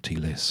Naughty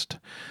List.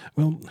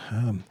 Well,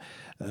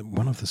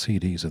 one of the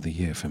CDs of the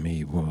year for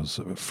me was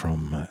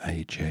from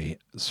A.J.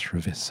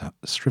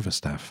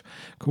 Srivastaff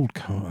called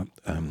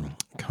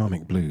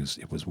Karmic Blues.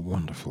 It was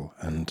wonderful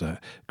and a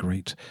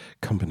great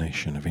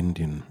combination of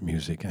Indian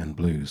music and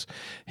blues.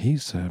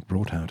 He's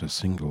brought out a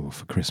single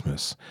for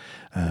Christmas,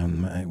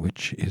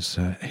 which is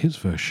his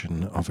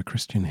version of a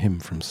Christian hymn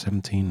from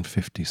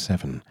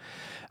 1757.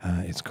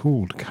 It's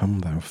called Come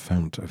Thou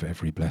Fount of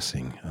Every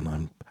Blessing, and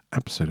I'm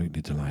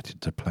absolutely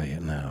delighted to play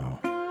it now.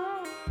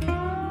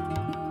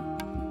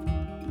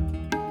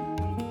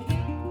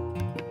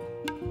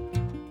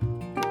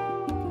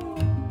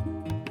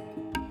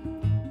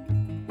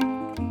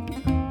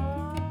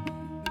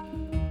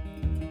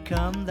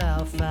 Come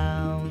thou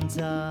fount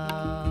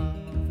of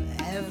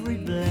every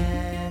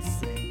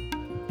blessing,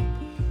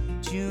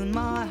 tune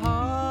my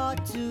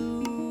heart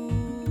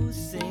to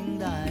sing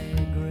thy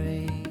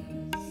grace.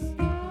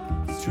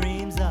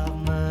 Streams of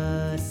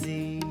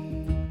mercy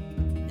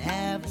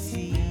never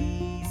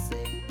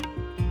ceasing,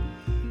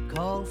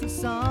 call for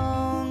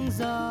songs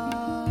of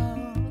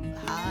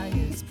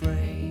highest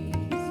praise.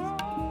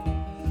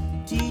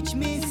 Teach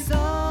me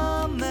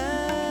some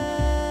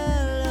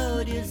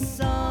melodious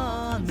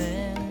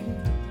sonnet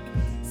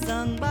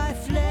sung by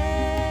flaming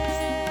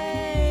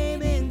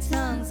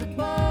tongues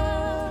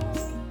above.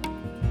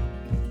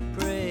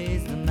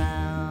 Praise the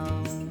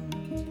mount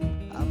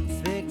I'm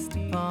fixed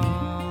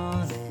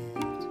upon it,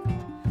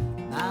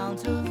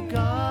 mount of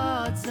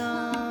God's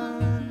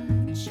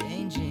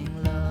unchanging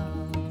love.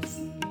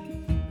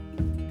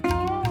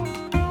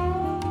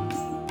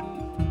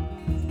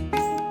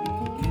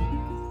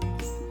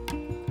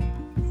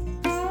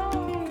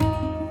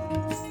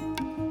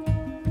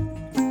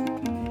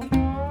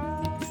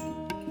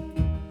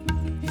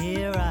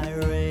 Here I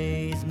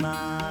raise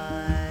my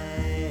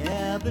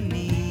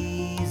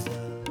Ebenezer,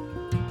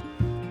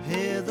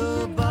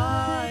 hither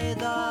by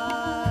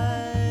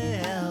thy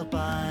help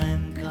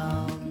I'm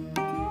come,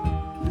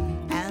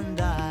 and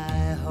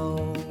I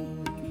hope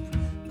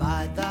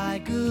by thy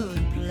good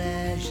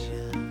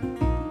pleasure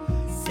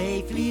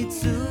safely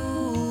to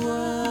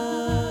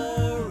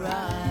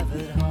arrive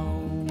at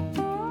home.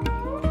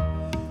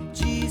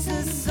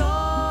 Jesus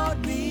sought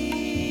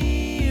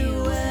me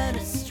when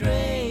a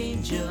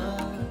stranger,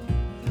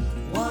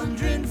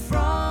 wandering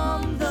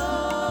from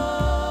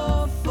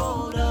the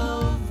fold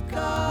of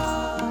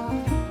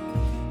God,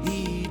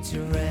 he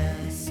to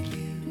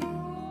rescue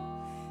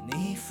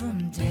me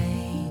from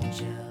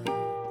danger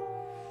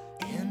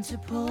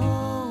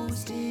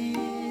interposed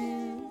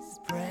his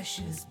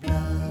precious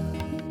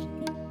blood.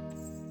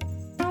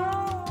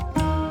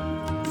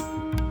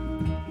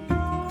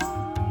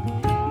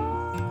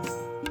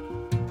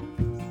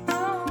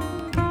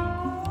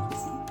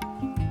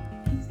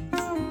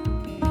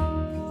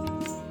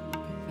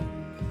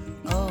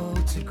 Oh,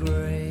 to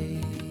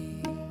grace,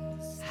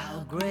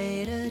 how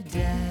great a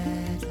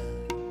debt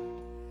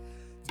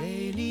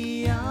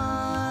daily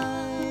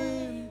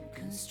I'm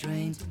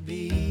constrained to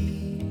be.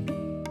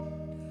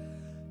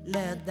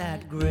 Let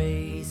that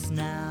grace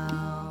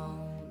now,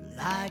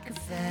 like a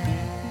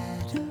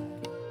fetter,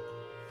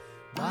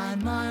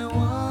 bind my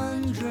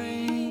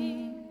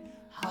wandering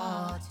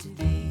heart to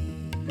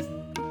thee.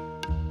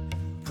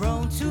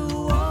 Prone to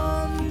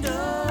wander,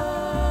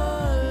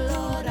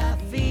 Lord, I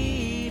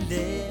feel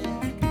it.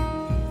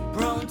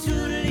 Prone to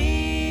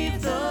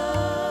leave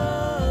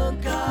the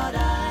God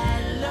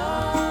I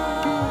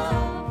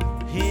love.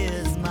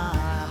 Here's my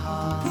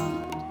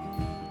heart,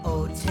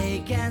 oh,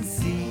 take and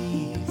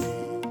seal it.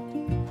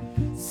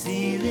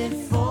 Seal it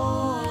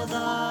for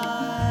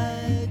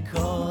thy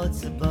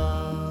courts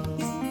above.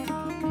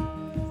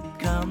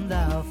 Come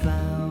thou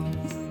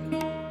fount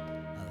of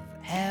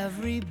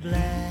every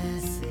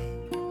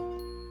blessing,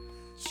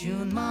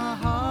 tune my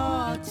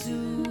heart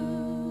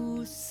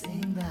to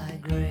sing thy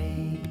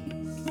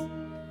grace.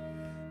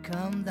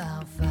 Come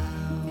thou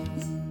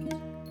fount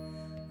of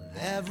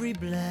every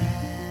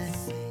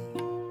blessing,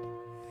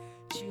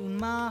 tune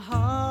my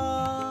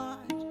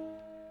heart,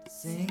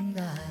 sing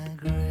thy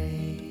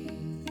grace.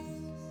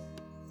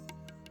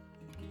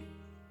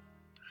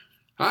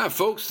 Hi,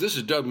 folks. This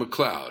is Doug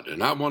McLeod,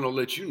 and I want to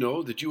let you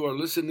know that you are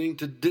listening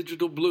to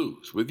Digital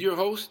Blues with your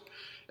host,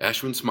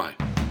 Ashwin Smythe.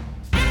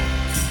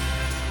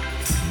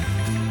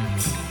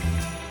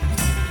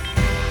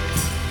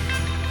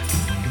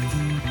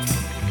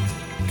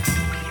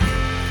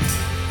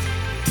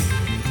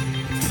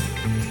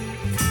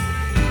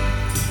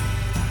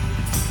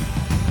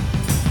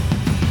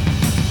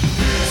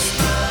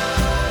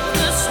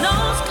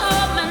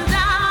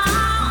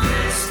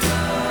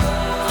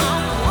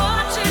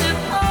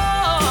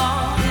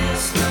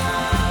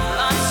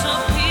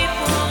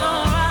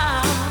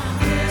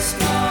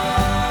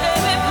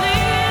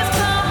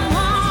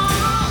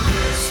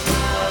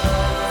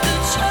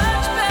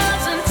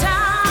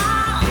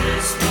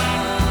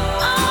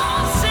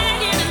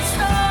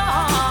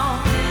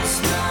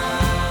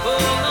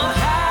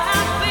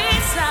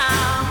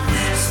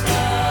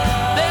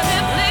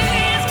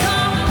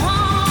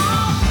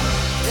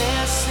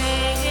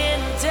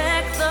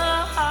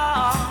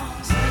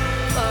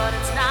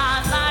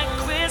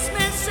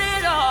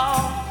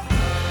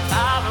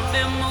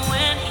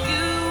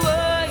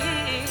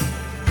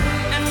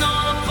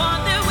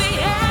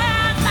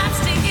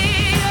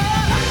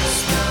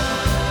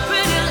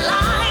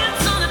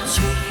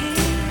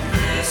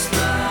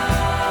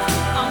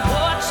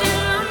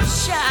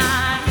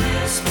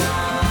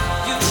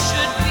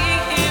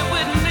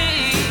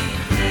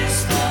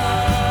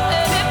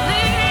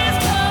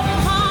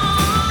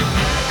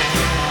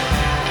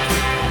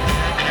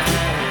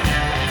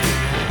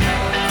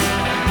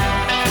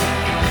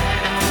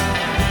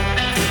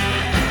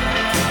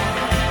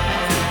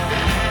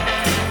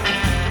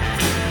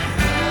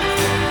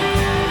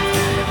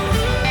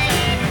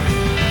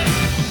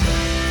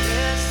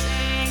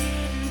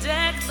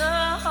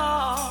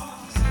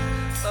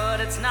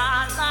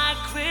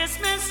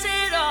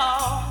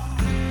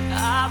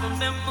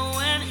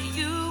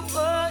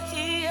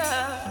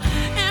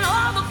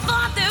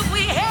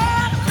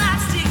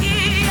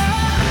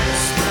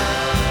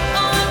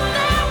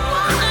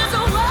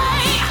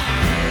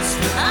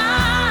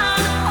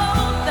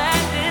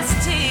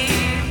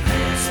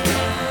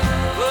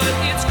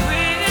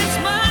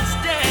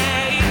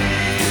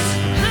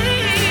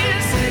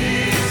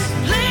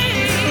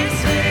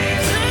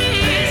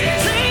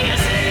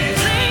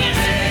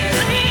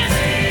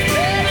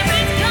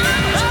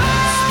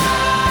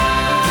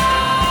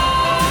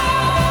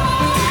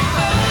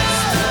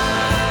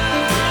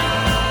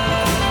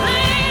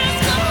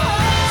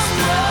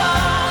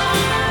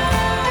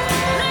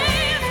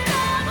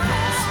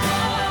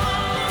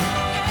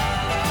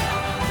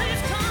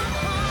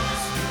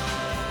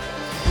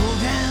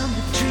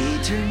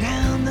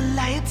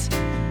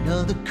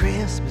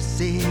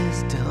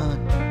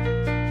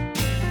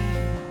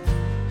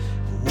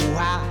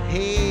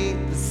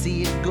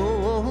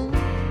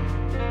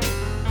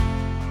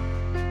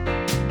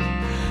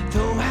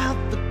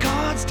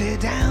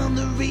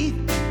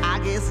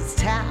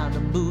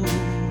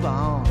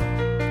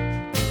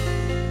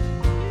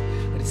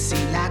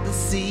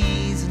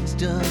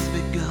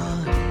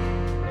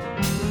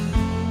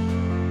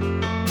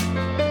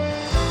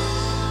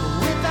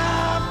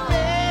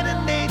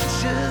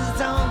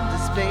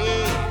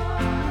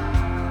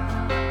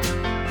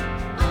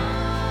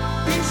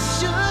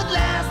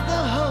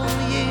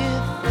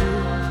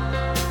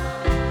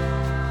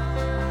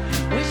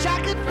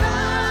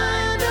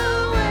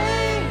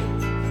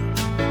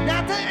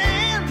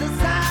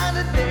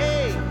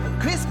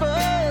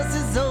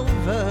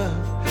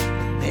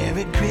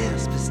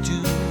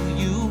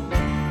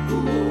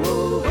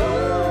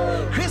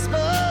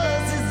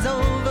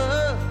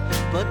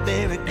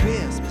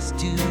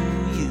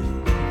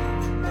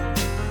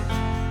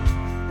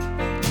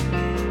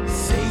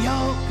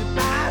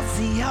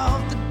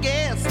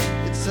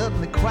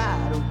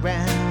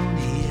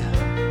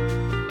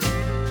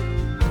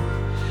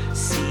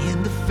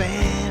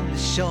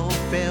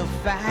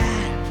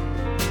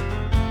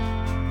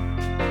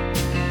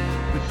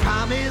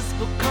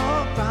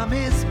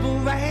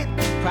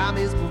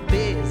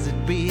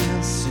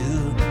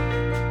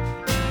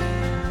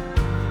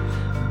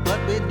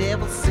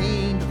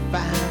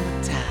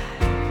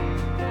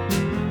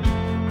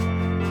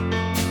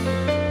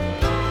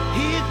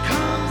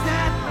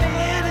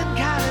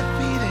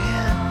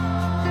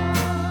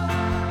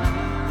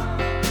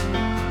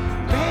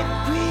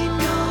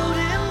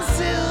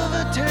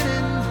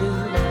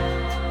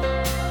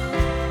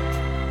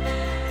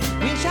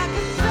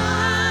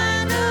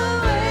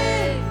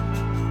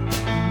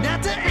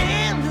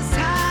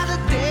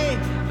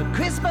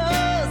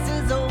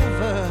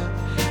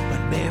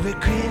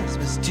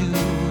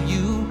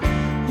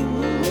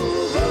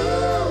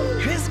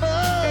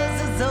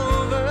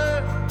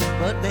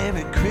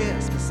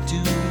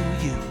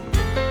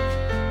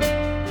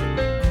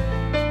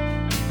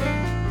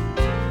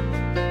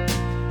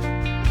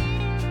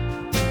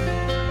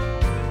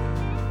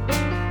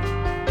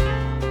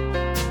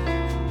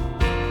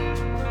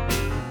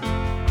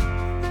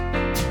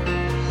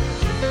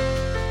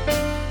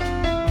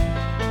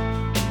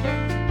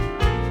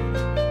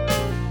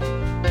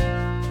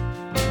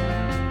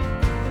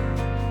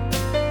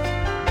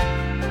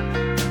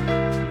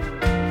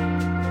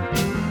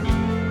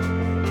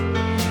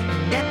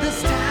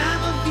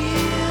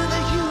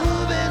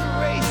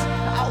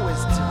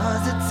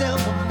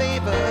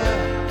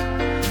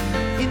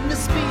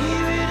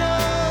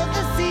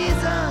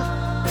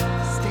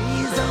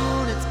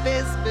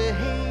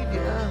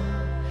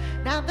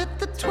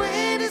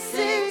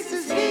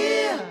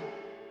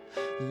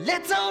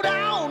 Let's hold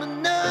on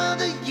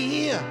another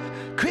year.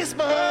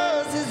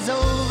 Christmas is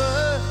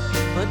over,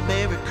 but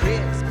Merry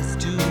Christmas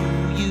to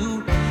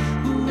you.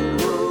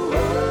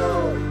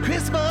 Ooh,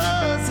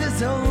 Christmas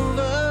is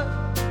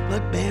over,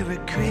 but Merry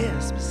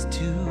Christmas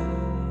to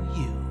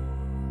you.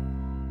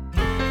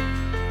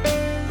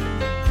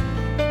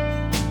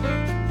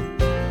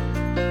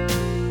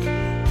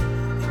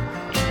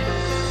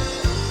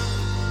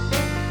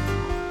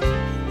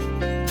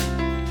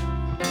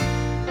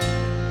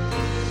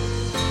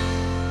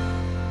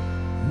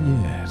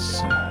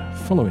 Yes,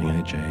 following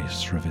AJ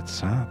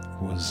Srivatsa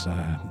was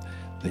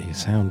the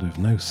sound of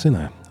No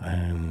Sinner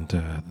and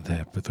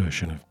their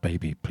version of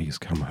Baby Please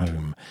Come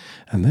Home.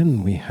 And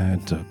then we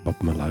had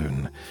Bob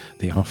Malone,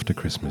 the After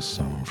Christmas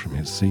song from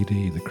his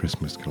CD, The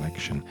Christmas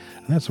Collection.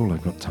 And that's all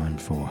I've got time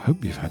for.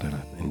 Hope you've had an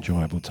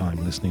enjoyable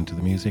time listening to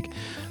the music.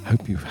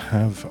 Hope you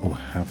have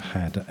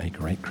had a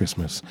great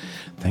Christmas.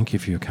 Thank you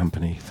for your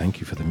company.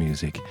 Thank you for the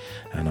music.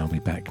 And I'll be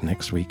back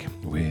next week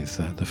with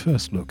the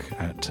first look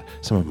at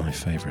some of my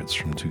favourites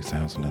from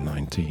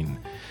 2019.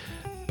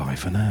 Bye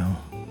for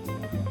now.